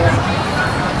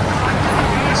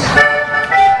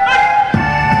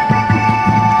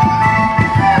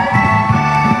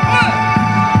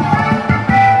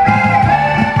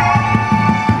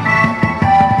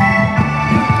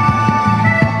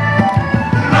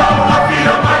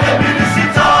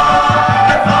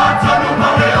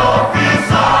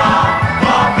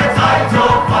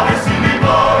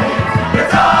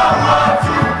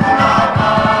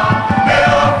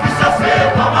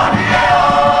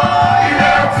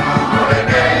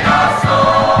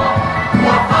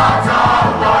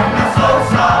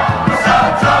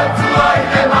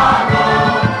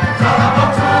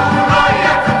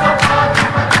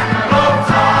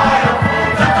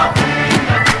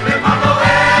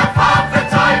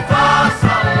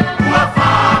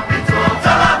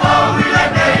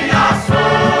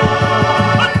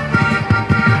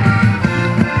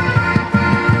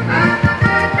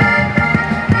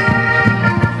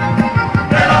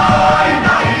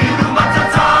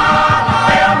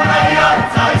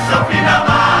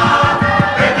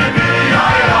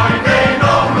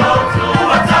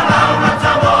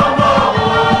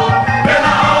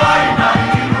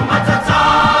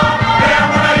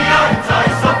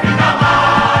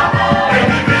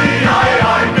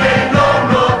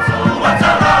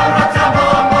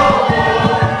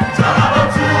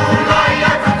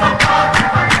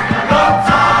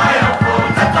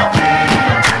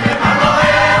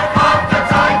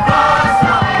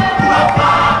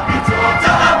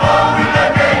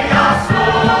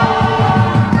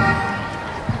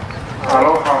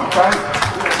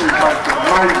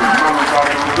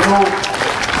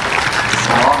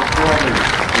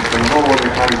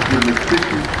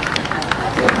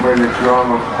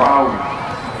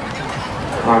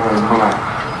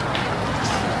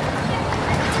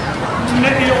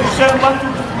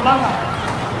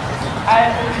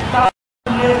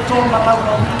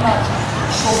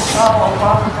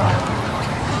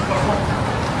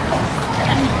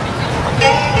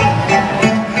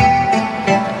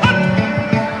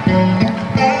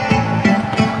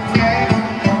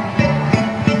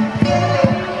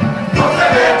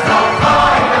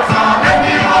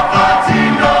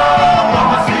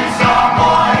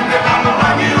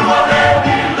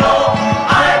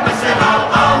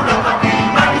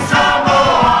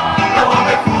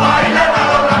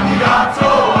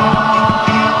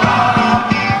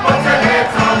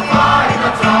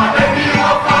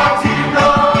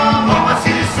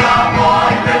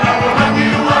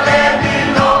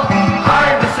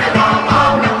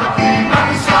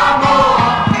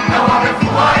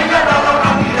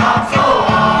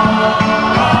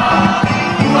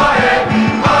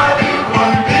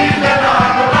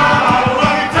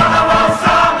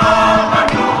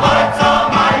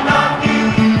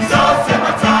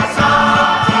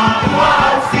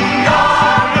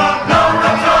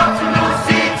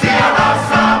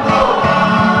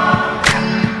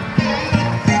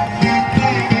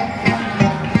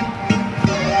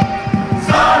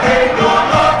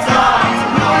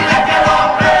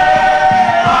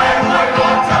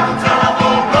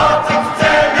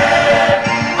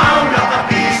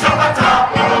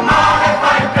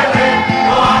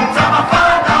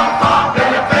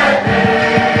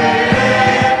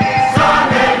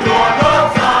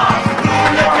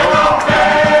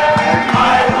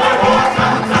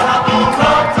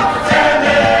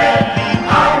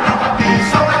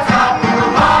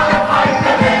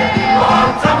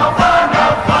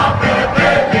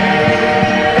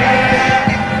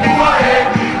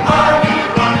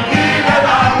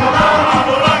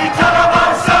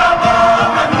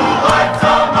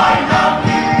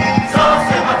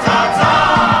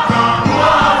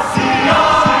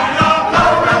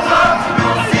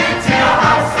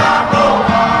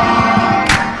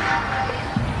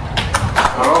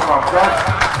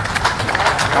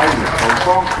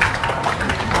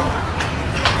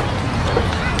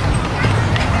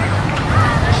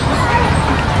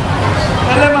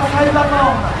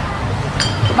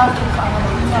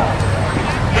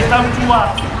 E Lawa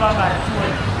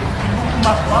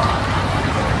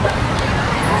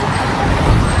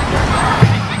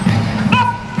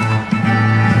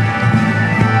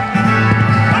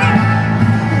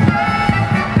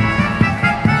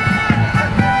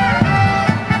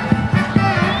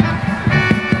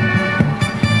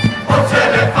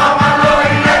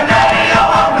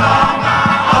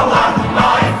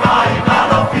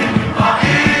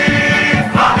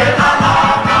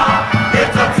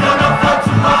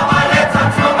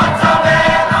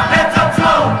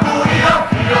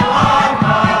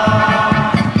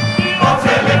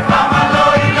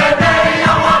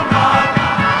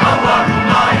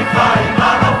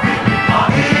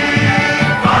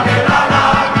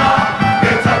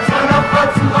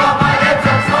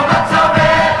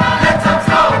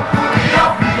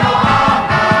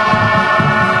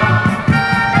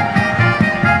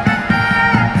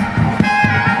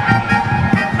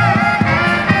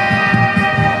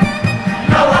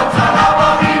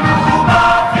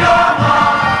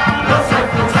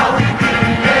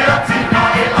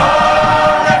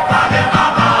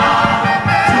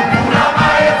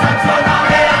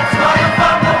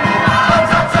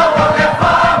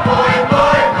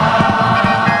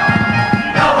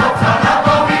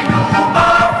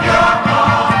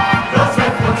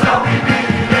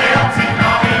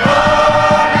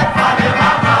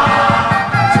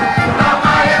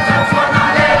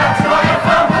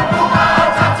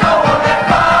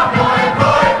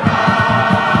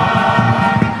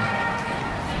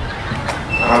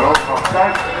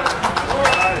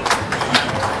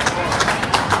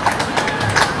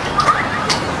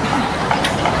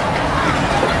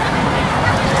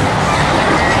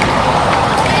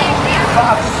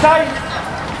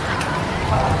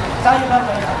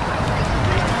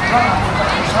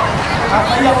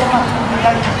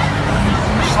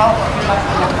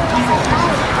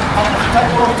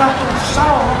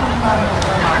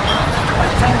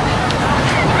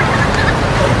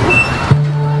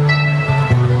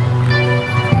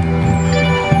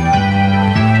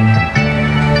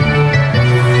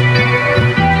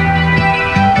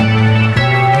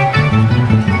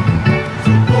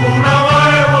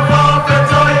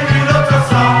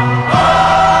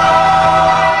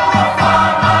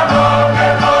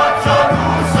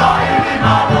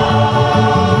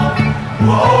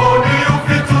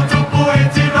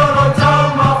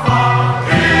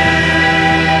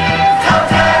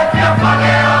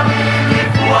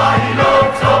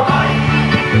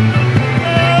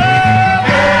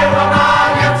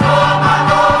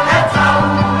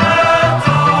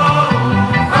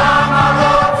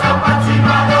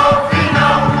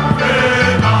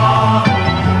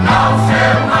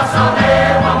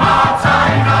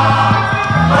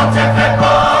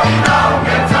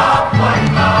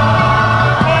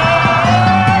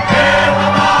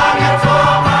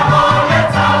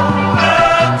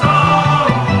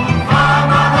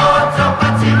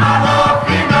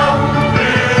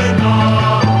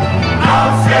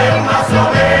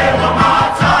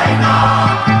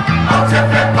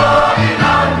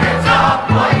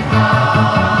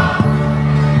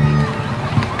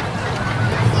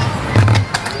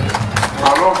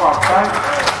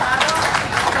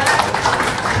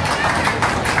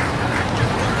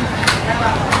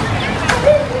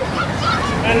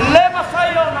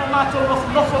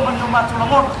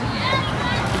lamona.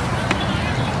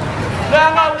 Le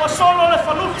anga ua solo le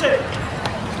falute,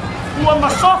 ua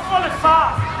masofo le wha,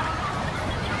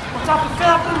 o tapu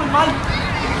whea pulu mai.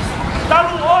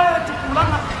 Talu oe te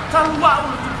kulanga, talu wau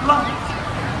le te kulanga.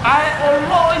 Ai o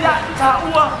loo ia i ta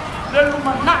ua le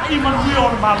lumanai manui o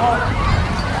le malo.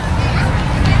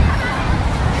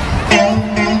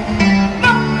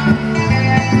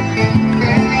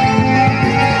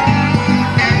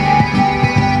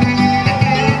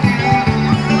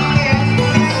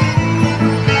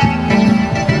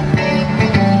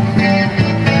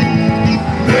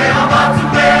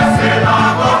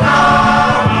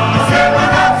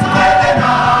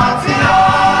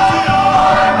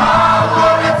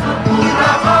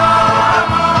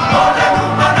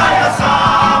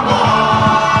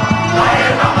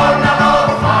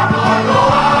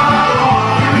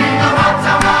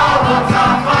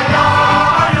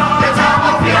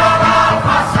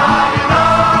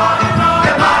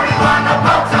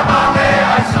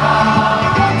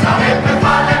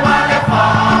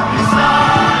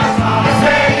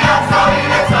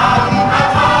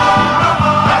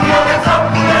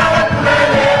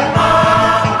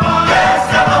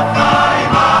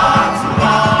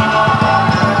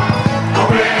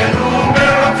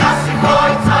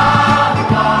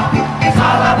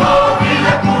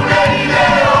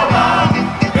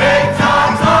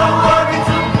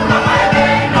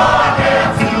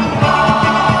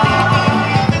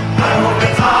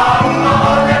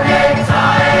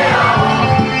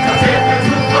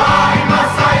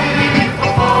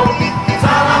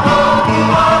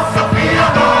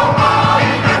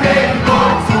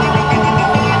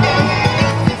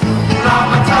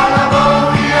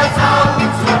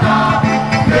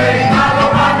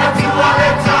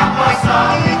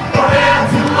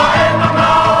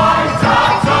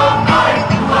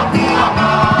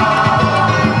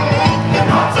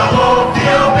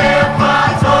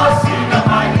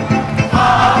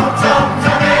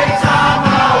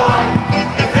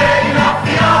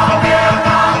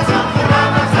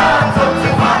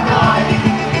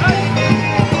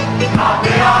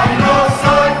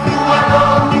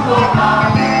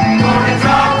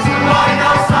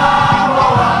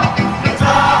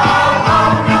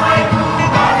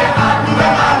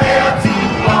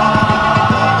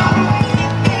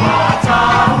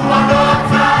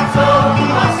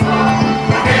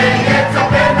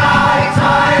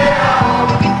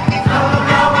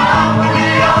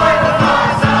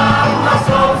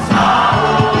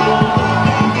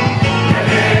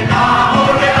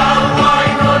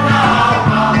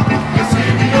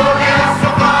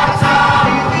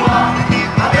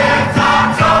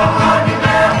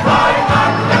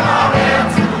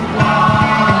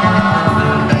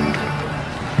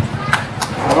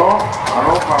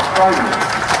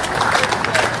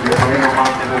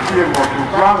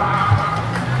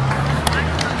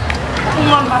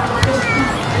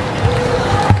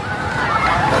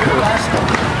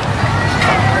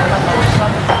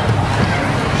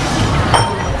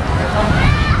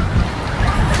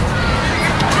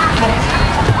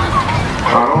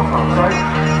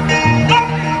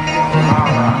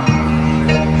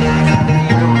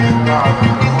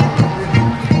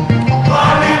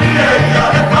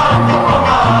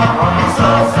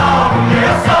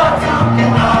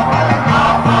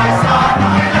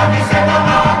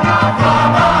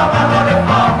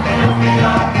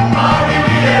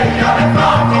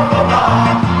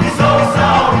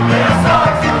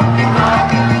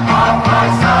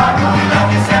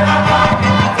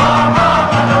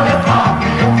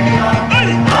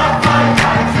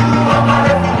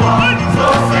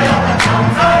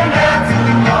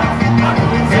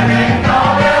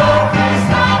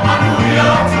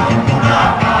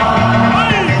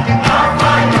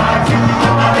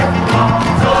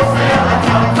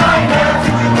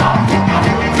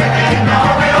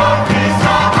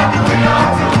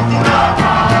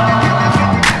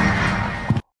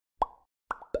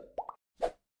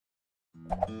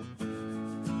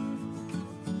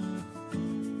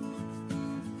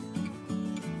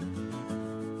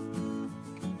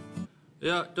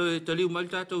 Ya, taliu mai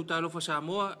tātou Talofa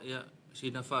Samoa, ya,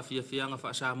 sina whawhiawhianga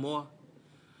wha Samoa.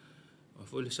 Wa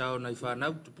fo ile sao nai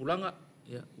whanau, tupulanga,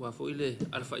 ya, wa fo ile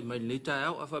alfa i mai nei tai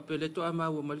au, a whapele to a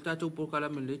mau, mai tātou pokala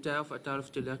mai nei tai au, wha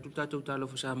Talofa te lea tu tātou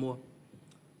Talofa Samoa.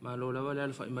 Ma lo lawa le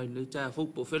alfa i mai nei tai au,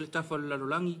 po fele tafa le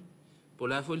larolangi, po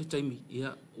lea fo ile taimi,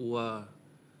 ya, ua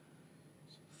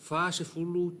wha se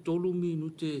fulu tolu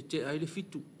minute te aile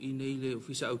fitu, i nei le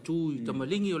ofisa au tū, i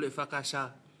tamalingi o le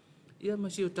whakasa. Ia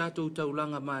masi o tātou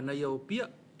taulanga mana ia o pia,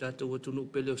 tātou atunu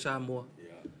pele o Samoa.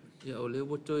 Ia o le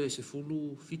wato e se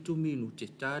fulu fitu minu te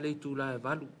tā le tu la e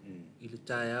valu. I le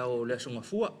tae au le asonga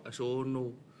fua, aso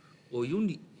ono o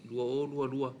iuni, lua o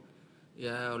lua.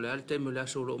 Ia o le ale teme le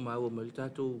aso lo maua ma le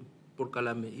tātou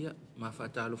porkalame ia, ma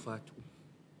whaatalo whātu.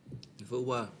 I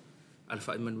whaua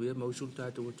alfa imanuia mausul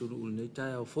tātou waturu ulnei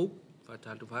tae au fau,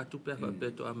 whaatalo whātu pia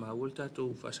whapeto a maua le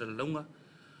tātou whaasalaunga.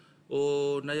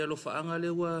 O nai alo whaanga le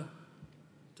ua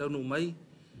taunu mai,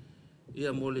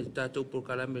 ia mo le tātou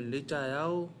porkalame le tae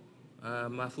au,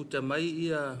 mafuta mai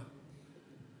ia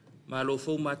malo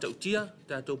fou matautia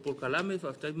tātou porkalame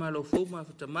whaftai malo fou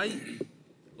mafuta mai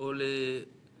o le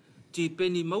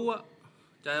tipeni maua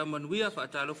tae manuia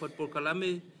whaatalo what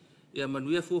porkalame ia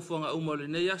manuia fuafuanga uma le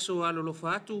nei aso alolo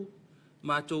whaatu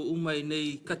mātou umai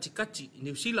nei katikati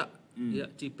New Zealand ia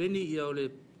tipeni ia o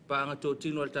le paanga tō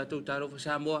tino al tātou Talofa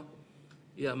Samoa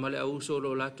ia male au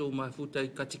solo latou mafuta i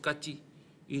katikati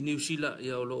i New Zealand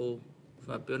ia o loo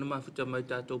whapeona mafuta mai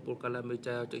tātou porkalame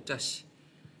tae au taitasi.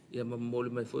 Ia mamoli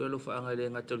mai foi alo whaanga le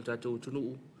ngatal tātou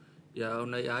tunuu. Ia au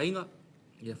nei ainga.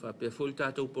 Ia whapea foi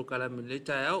tātou porkalame le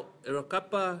tae au. Era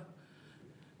kapa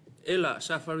ela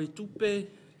safari tupe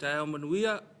tae au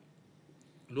manuia.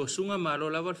 Lua sunga malo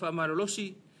lawal wha malo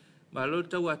losi. Malo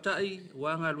tau atai.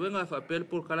 Wanga luenga whapea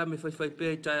porkalame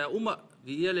whaiwhaipea tae au uma.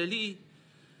 Vi ia le li.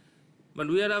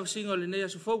 Manuia lawa singa le nei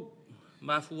aso fau.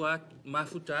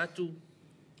 Mafuta atu.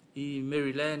 I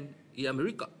Maryland, i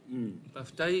Amerika.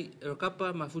 Paftai,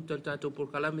 kapa, mafuta tātou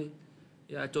porkalame,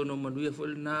 ia atono manuia fo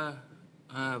na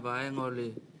vaenga o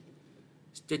le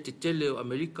stete tele o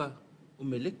Amerika, o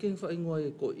meleke wha ingoa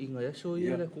e ko inga yaso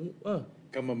ia le kungu.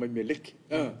 Kama mai meleke,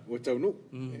 o taunu.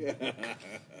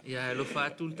 Ia lo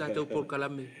whātul tātou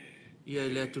porkalame, ia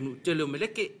le atunu tele o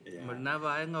meleke, mana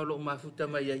vaenga o lo mafuta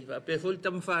mai ai, pe fo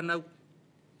tam whanau.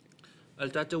 Al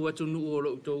tātou atunu o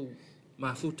lo tau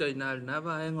mafuta ina na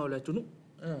vaenga o le tunu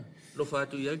lo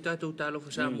fatu ia tātou Talofa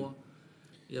Samoa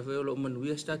ia veo lo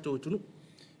manuia tātou tunu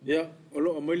ia o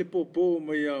lo mai le popo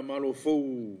mai malo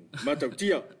fou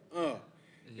matautia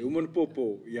e umana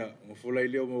popo ia mo folai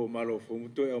leo mo malo fou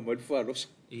muto e mal faros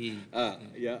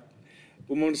ia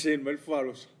umana sen mal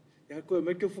faros ia ko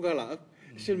mai ke fugala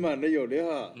sen mana yo le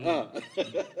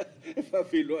fa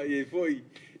filo ai foi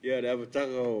ia le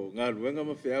avataga o ngaluenga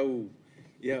ma feau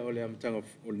ia o le amatanga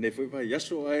o le foi vai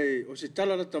yaso ai o se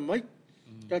tala na tamai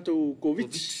tātou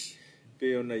Covid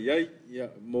pe ona iai ia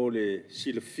mo le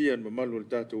silafia ma malu le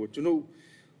tātou tunu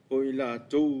o i la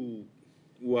tou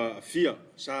ua fia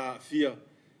sa fia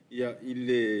ia i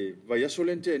le vai yaso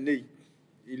lente nei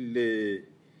i le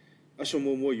aso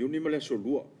mo iuni ma le aso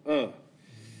lua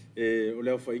o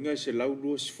le awhainga se lau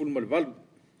lua sifunu ma le valu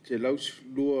se lau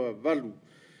lua valu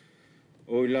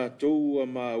o i la tou a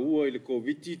maua i le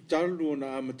Komiti talu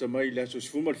na amata mai le aso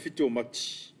sifunu ma le fiti o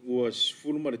mati ua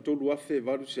sifunu ma le tolu afe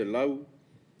valu se lau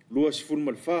lua sifunu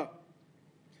ma le wha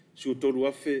su tolu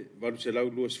afe valu se lau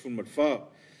lua sifunu ma le wha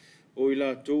o i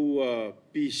la tou a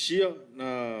pisia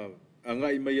na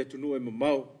angai mai atunu e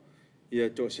mamau ia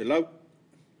toa se lau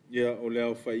ia o le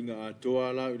au whainga a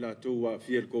toa la i la tou a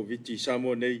fia le Komiti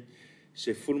Samoa nei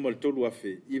se funu ma le tolu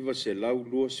afe iwa se lau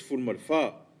lua sifunu ma le wha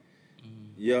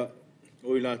ia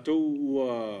o i la tou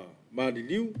ua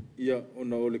maliliu ia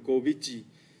ona o le Komiti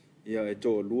ia e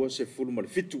to lua se fulu mal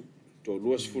fitu to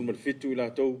lua se fulu mal fitu i la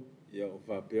tou ia o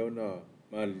whapea ona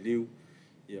maliliu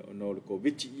ia ona o le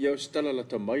Komiti ia o stala la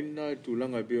tamaina e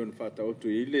tūlanga be ona whata otu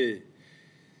i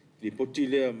li poti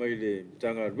lea mai le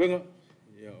tanga ruenga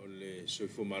ia o le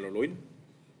soifo maloloin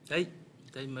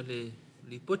tai ma le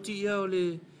li poti ia o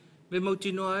le me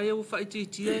mautino ai o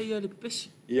whaititia ia le pesi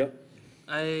ia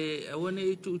ai awane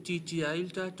i tu titi ai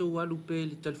le tātou walu pe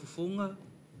le talfufonga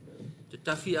te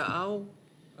tafi a au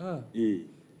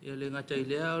ia le ngata i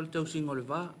lea o le tau singo le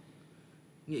vā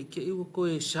ia i ke iwa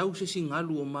koe sau se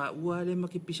singalu o maa ua le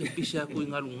maki pisa koe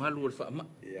ngalu o le whaama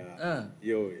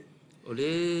o le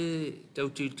tau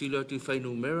tilo atu i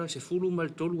whainu mera se fulu ma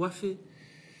le tolu afe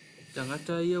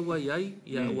tangata ia wai ai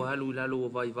ia ua halu i lalo o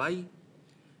vai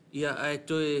ia ae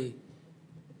toe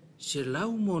se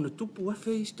lau mo na tupu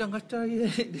afe i tangata ia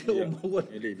o maua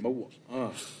ele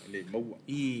maua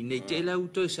i nei te lau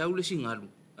toe sau le singalu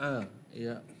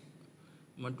ia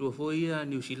mantua foi ia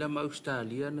New Zealand ma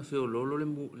Australia na feololo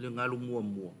le ngalu mua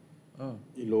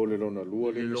i lo le lona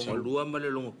lua le longa lua ma le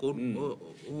longa koru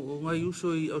o ngai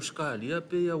uso i Australia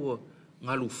pe ia o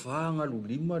ngalu fa ngalu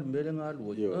lima me le ngalu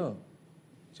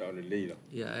sa le leila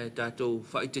ia e tātou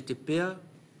whaite te pea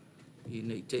i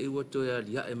nei te iwa to ia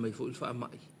lia e mai foi wha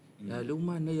mai ia leu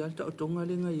mana i alta o tonga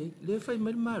le ngai le whai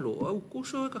mai malo au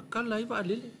kuso e kakala i wa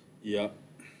lele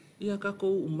ia ka ko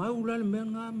mau la me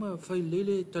nga ma fai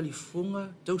lele talifonga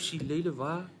tau si lele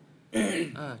va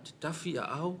te tafi a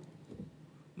au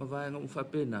ma vai ngam fa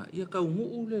pena ia ka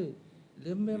ngu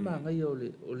le me ma ngai ole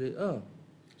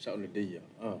sa ole de ia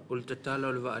o le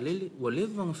tatala le va lele o le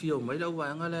vanga fio mai la wa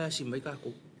ngala si mai ka ko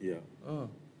ia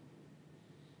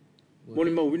mo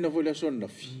le mau wina foi la son na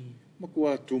fi ma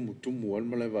kua tumu al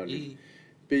mala vale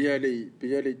pe ya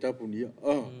le tapunia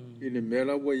ine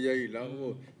mela wa ia ila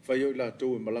o fa yo la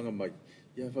to malanga mai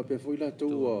ia fa pe foi la to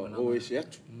o ese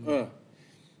atu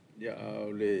ya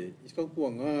ole iska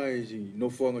kua ngai si no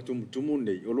fonga tumu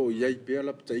nei o lo ia pe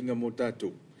la ta inga mo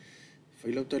tato fa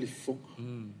ila telefon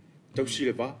tau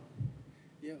sile ba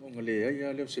ia o ngale ia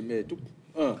le se me tu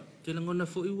te langona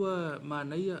foi wa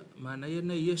manaia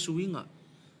nei Yesu inga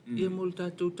ia mo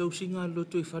tato tau singa lo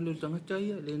to fa le tangata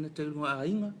ia le na te ngoa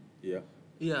ainga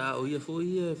ia o ia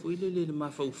foi le ma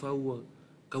fau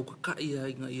kau ka ia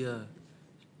inga ia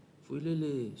foi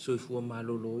le soifua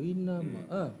maloloina ma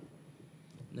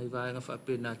nei vai nga fa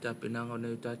pena ta pena nga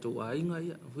nei tato ainga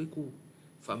ia foi ku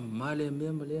fa male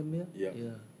me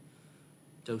ia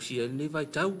tau sia nei vai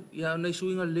tau ia nei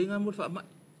suinga lenga mo fa ma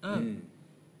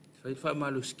fai fa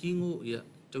malo skingo ia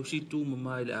tau si tu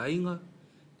mai le ainga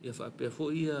ia fa pe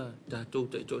fo ia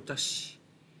tato te to tas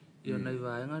ia nei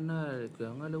vai nga na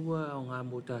nga le wa nga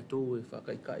mo tato e fa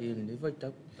kai nei vai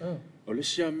tau o le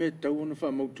sia me tau na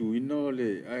fa mo tu ino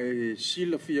le ai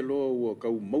sila fia lo o ka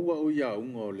maua o ia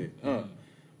unga le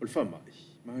o le fa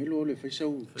mai lo le fai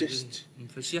sau test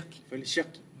fai siaki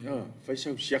fai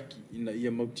sau siaki ina ia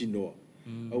mo tino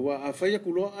awa a fai ku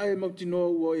lo ai mo tino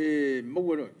o e mo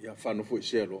ia fa no foi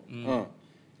selo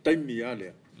taimi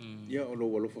ale ia o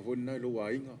lo fa fo na lo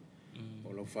wa inga o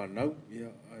lo fa nau ia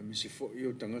mi se fo io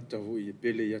tangata vo i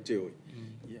pele ia te oi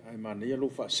ia ai mana ia lo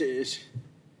fa se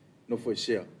no foi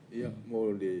se ia mo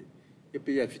le e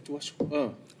pe ia fitu aso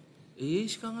e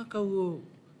iskanga ka o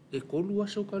e kolu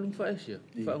aso ka lung fa esia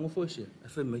fa ngo foi se a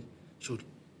fe mai suri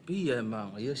pia ma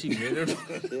ia si mele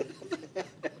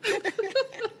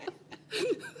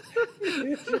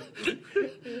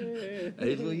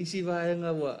ai vo isi vai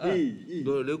nga wa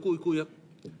do le ku ya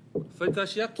fai ka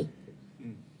siaki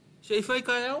sei fai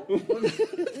ka eu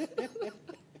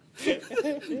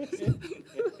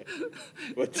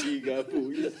Watiga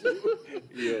pu isso.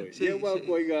 Ia wa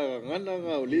koi ga ngana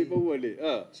nga le mo le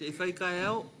sei fai ka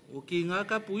eu o ki nga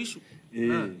ka pu isso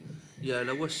ia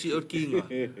la wa si o ki nga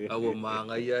awa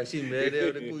manga ia si mere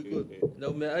le ku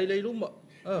no me ai le luma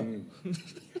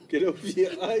que lo vi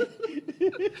ai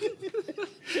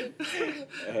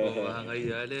manga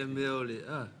ia le me ole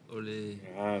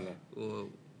o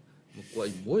mo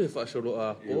koi mo e fa solo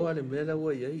ko ale me la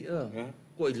wa ia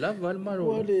ko i lava al maro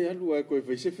ole alu ai ko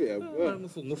fe se fe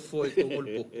mo fo ko ngol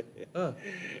po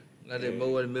ngale mo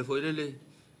al me foi le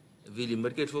vili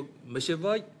market fo me se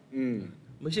vai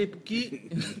me se puki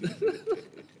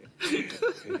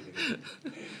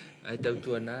ai tau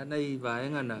tuana nei vai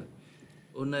ngana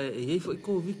ona e foi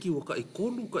ko viki o ka i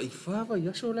kolu ka i fava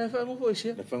ia so la fa mo foi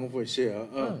se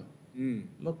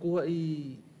ma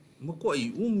ko i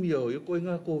umio yo ko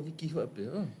nga ko viki fa pe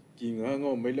ki nga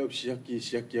ngo mai lau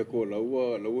siaki ko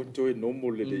laua toi no mo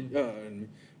le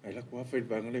ai la ko fa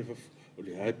va ngale fa o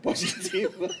le ai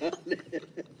positive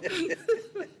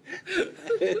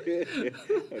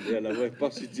ale la vai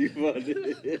positive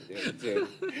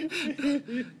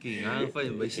ki nga fa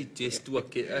mai si test tu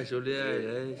ke a so le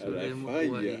mo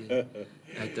ko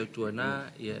ai tau tuana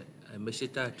ia mai se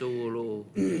ta to lo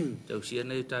tau sia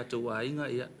nei ta to ainga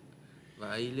ia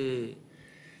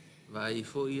vai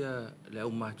fo ia le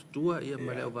au matutua ia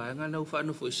ma le vai ngana fa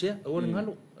no fo se o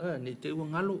ngalo ni te o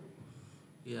ngalo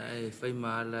ia e fai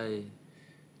mala e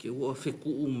ke o fe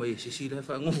ku mai se si le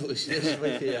fa ngo fo se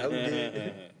vai te au ni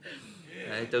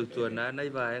ai tau tuana nai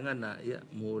vai ngana ia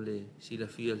mo le si la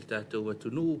fia le tato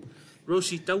watunu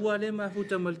rosi taua le ma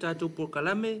futa mal tato por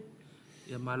kalame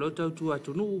ia malota tu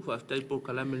atunu fa tai por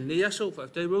kalame ne yaso fa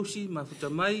tai rosi ma futa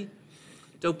mai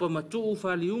tau pa matu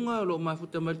fa liunga lo ma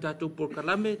futa mal tato por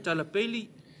kalame tala peli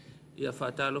ia fa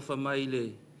Talofa mai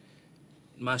le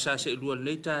ma sa se lua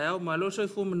le ta au ma lo so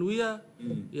fo manuia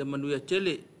ia manuia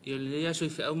tele ia le ya so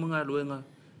fa au manga luenga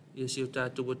ia si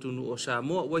tato watunu o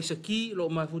Samoa wai saki lo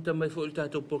ma futa mai fo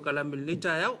tato por kalame le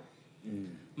ta au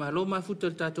ma lo ma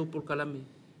futa tato por kalame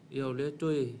ia le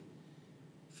to e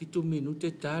fitu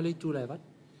minute tale tu la vat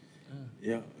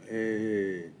ia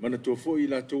mana to fo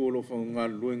ila to lo fa nga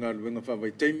luenga fa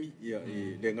vai temi ia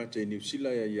le nga te New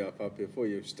Zealand ia fa pe fo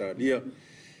ia Australia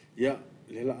ia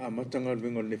le la amatanga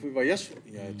luenga le fo vai aso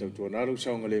ia tau to na lo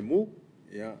sa ngale mu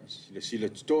ia le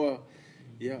sila toa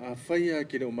ia a faia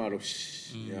ke le maros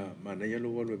ia mana ia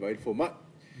lo lo vai fo ma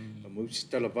mo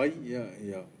stala vai ia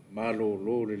malo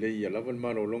lo le ia lava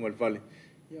malo longa al vale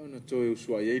ia ona to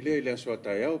usua ia le so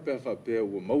ta ia pe fa pe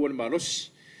o mo le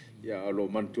maros ia alo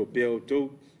mantua peo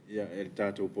tau ia el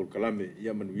tatou por kalame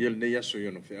ia manuel nei aso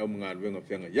ia no fe au mga luenga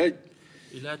fenga iai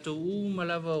I lato u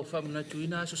malava o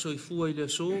whamanatuina aso soifua I le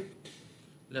so,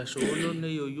 le so olo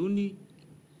nei o iuni,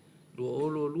 lua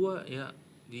olo lua, ia,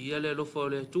 di ia le alofa o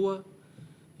le atua,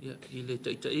 ia, I le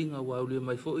taitainga wa ulia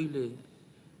mai fo I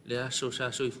le aso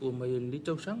sa soifua mai en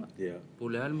litau sanga, po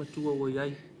le alma tua o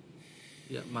iai,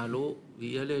 ia, malo,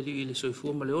 di ia le li I le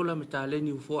soifua ma le ola me ta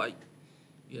leni ufo ai,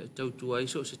 ia, tau tua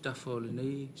iso se tafa o le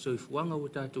nei soifuanga o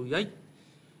tatou iai,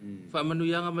 Fa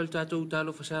manuianga mal tatou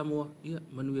Talofa Samoa ia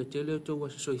manuia tele to wa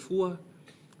soifua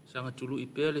sanga tulu I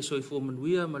pe le soifua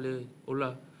manuia ma le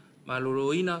ola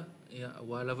maloroina ia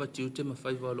wala va tiute ma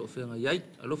fai va lo fenga iai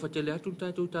alofa tele atu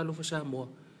tatou Talofa Samoa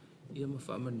ia ma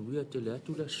fa manuia tele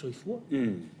atu la soifua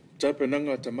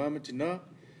tapenanga tamama tina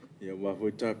ia wa ho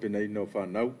tapena ina fa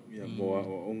nau ia mo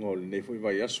onga o le nei foi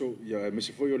vai aso ia me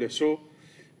se foi o le so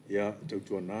ia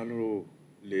tautua nalo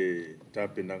le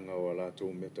tapenanga o la to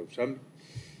me tau sami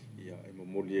ia e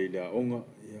momoli ai la onga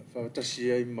ia fa tasi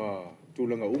ai ma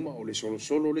tulanga uma o le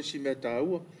solo le si me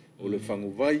taua o le fangu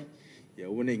vai ia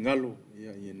one ngalo ia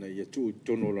ina ia tu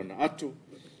tono lana ato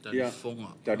ia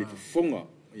tali fonga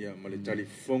ia ma le tali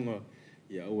fonga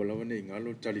ia o la one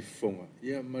ngalo tali fonga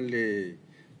ia ma le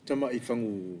tama I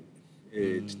fangu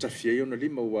e tafia ona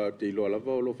lima wa te lo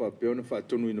lava o lo fa peona fa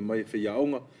tonu ina mai fe ia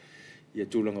onga ia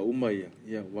tulanga uma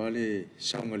ia wale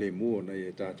saunga le mua na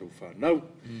ia tatou whanau.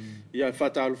 Ia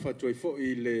whatalo whatu ai fo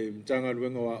I le mtanga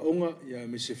luenga wa onga, ia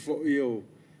me se fo I o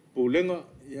pūlenga,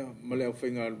 ia male au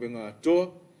whainga luenga atoa,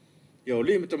 ia o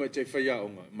li me tamai te whaia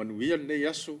onga, manuia nei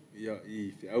aso, ia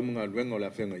I au mga luenga o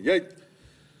la whainga iai.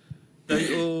 Tai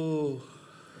o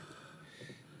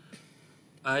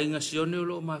ainga sione o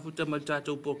loo mafuta mai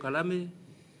tatou po kalame,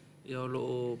 ia o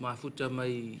loo mafuta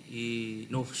mai I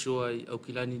North Shore I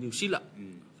Aukilani New Zealand.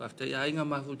 Whaftai ainga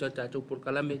mafuta tatou por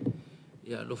kalame,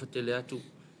 ia lo fatele atu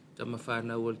tama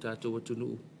whanau o tatou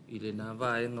atunu I le nā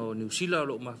vaenga o New Zealand, o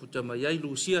loo mafuta mai ai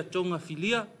Lucia tonga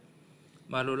filia,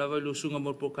 ma lo lava lo sunga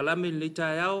mo por kalame le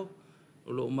tae ao,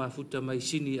 o loo mafuta mai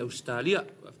sini Australia.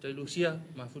 Whaftai Lucia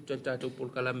mafuta tatou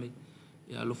por kalame,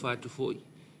 ia lo fatu foi.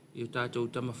 I o tatou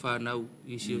tama whanau,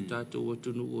 I si o tatou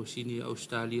atunu o sini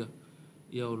Australia.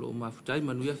 Ia o loo mafutai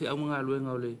manuia fe au mga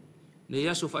luenga o le nei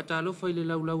aso whatalofa I le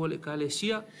laulau o le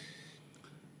kalesia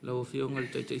lau fio ngal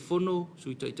taitai fono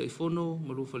sui taitai fono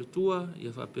malu faletua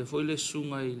ia whapea foi le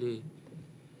sunga I le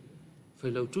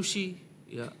whailau tusi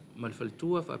ia mal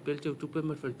faletua whapea le teo tupe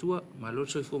mal faletua malo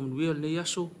soi fo manuia nei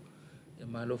aso ia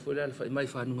malo foi le alfa mai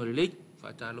whanunga le leit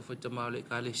whatalofa I tamao le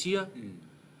kalesia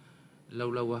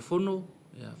laulau a fono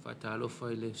ia whatalofa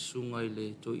I le sunga I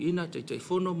le toina taitai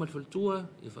fono mal faletua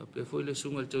ia whapea foi le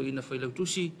sunga I le toina whailau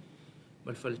tusi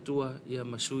mal faletua ia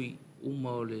masui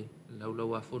uma o le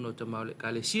laulau a fono tamao le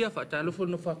kalesia whatalofa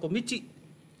no Komiti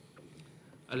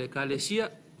a le kalesia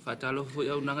whatalofa foi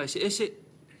au nanga ese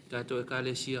tatou e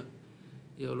kalesia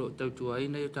ia o loo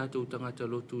tautuaina ia tatou tangata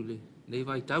lotu le nei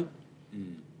vai tau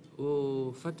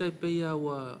o whatai peia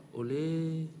wa o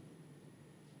le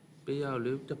peia o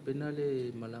le tapena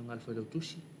le malanga al whailau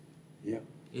tusi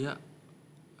ia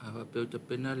a peu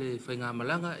tapena le whainga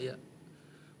malanga ia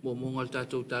mo mongal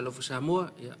tatou Talofa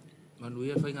Samoa ia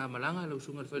manuia whainga malanga lau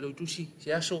sunga al whailau tusi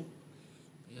se aso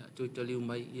ia toi taliu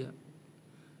mai ia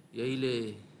I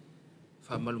le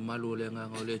whamalumalu o le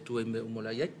nganga o le tuai me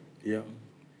umola iai ia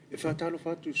e whatalo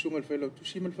whatu sunga al whailau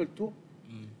tusi mal whaitua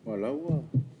malaua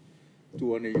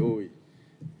tuane ioi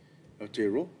au te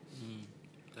ro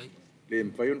le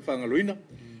mwhai on whangaluina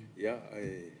ia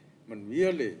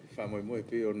manuia le whamoemoe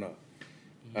pe ona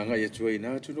anga ia tuai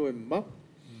nā tuno e mau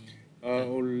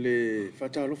o le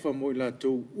whatalofa mo I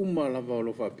lātou uma lava o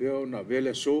lo whapea na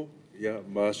vele so ia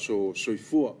maso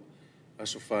soifua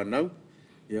aso whanau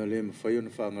ia le mwhai on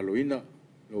whangaluina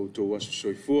o tō aso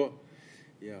soifua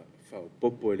ia whao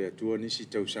popo e le atua nisi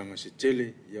tausanga se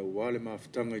tele ia wale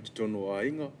mawhitanga I tutono a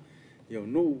inga ia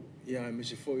no ia me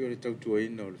se foi o le tautua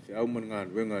ina o le whao ngā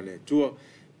luenga le atua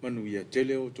manu ia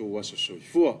tele o tō aso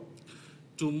soifua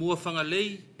tu mua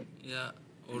whangalei ia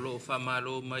o loo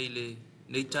whamalo mai le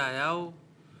nei tae ao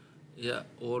ia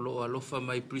o loo alofa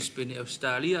mai Brisbane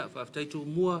Australia whaftai tu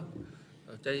mua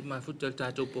whaftai mafuta le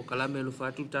tatou po kalame lo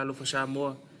whatu Talofa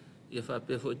Samoa ia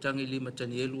whapea fo tangi lima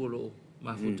tani elu o loo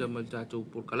mafuta mai tatou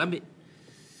po kalame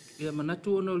ia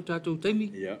manatu ona o le tatou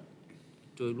taimi ia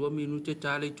toi 2 minute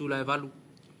tale tu lai valu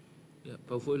ia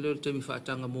pau fo le taimi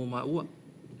whaatanga mo maua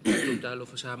tatou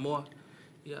Talofa Samoa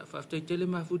ia whaftai tele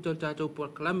mafuta le tatou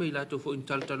po kalame I latou fo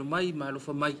intaltalo mai ma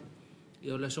alofa mai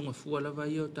ia la songa fua lava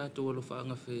ia o tatou alofa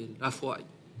anga fe lafo ai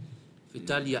fe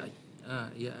tali ai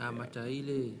ia amata I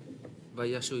le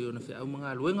vai aso I ona fe au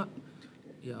mga luenga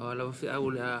ia ala fe au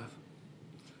le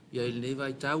ia ile nei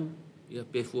vai tau ia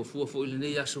pe fo ile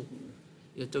nei aso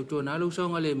ia tau na lo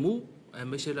songa le mu ai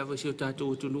me se lava se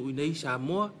tatou tunu nei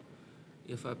Samoa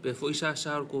ia fa pe fo isa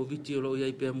sa ko viti lo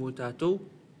ia pe mo tatou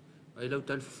ai lau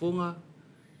tal fonga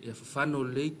ia fa fano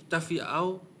le tafi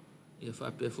ao ia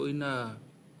fa pe fo ina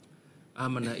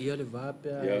amana ia le va pe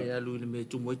ia lu le me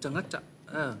tu mo tangata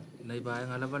nei vai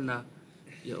ngala bana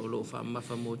ia o lo fa ma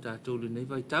fa mo tatou le nei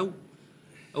vai tau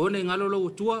o nei ngalo lo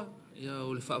tua ia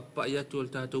o le fa pa ia tu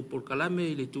tatou por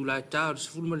kalame le tu la ta se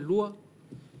fulma lua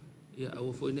ia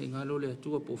o fo nei ngalo le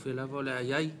tua po fe lava le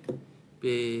ai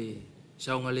pe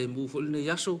saunga le mu fo le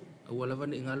yaso o lava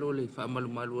nei ngalo le fa malu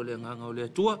malu le nganga o le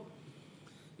tua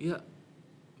ia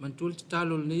mantul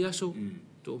talo le yaso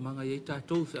to manga ia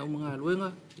tatou fe manga luenga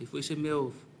e foi se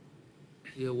meo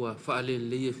ia wa fa le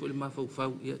le fo le ma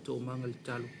fa ia to manga le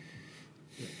talo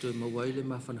ia to ma wai le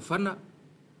ma fana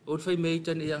o fai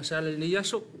meitan ia sala le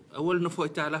yaso awal no foi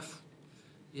talaf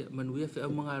ia manuia fe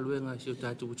manga luenga se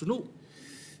tatou tunu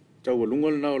tau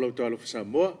lungol na lo talo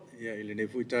Samoa ia ile ne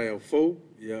foi tai au fo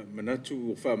ia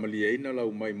manatu o family ina la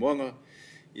mai moanga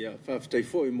ia fa ftai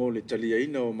fo i mo le talia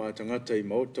ina o ma tangata i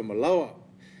maota malawa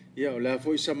ia o la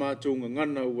foi sama tunga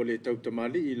ngana o le tau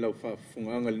tamali i lau fa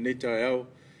funganga le neta au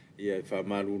ia fa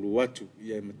malulu watu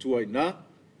ia matua ina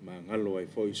ma ngalo ai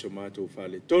foi so ma tu fa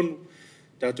le tonu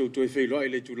tatou toi fei lo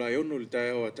ile tu lai ono le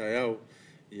tai au atai au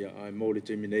ia ai mo le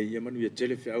temine ia manu ia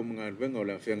tele fe au mga venga o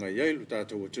la fenga ia lu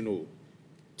tatou tunu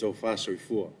so fast so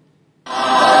far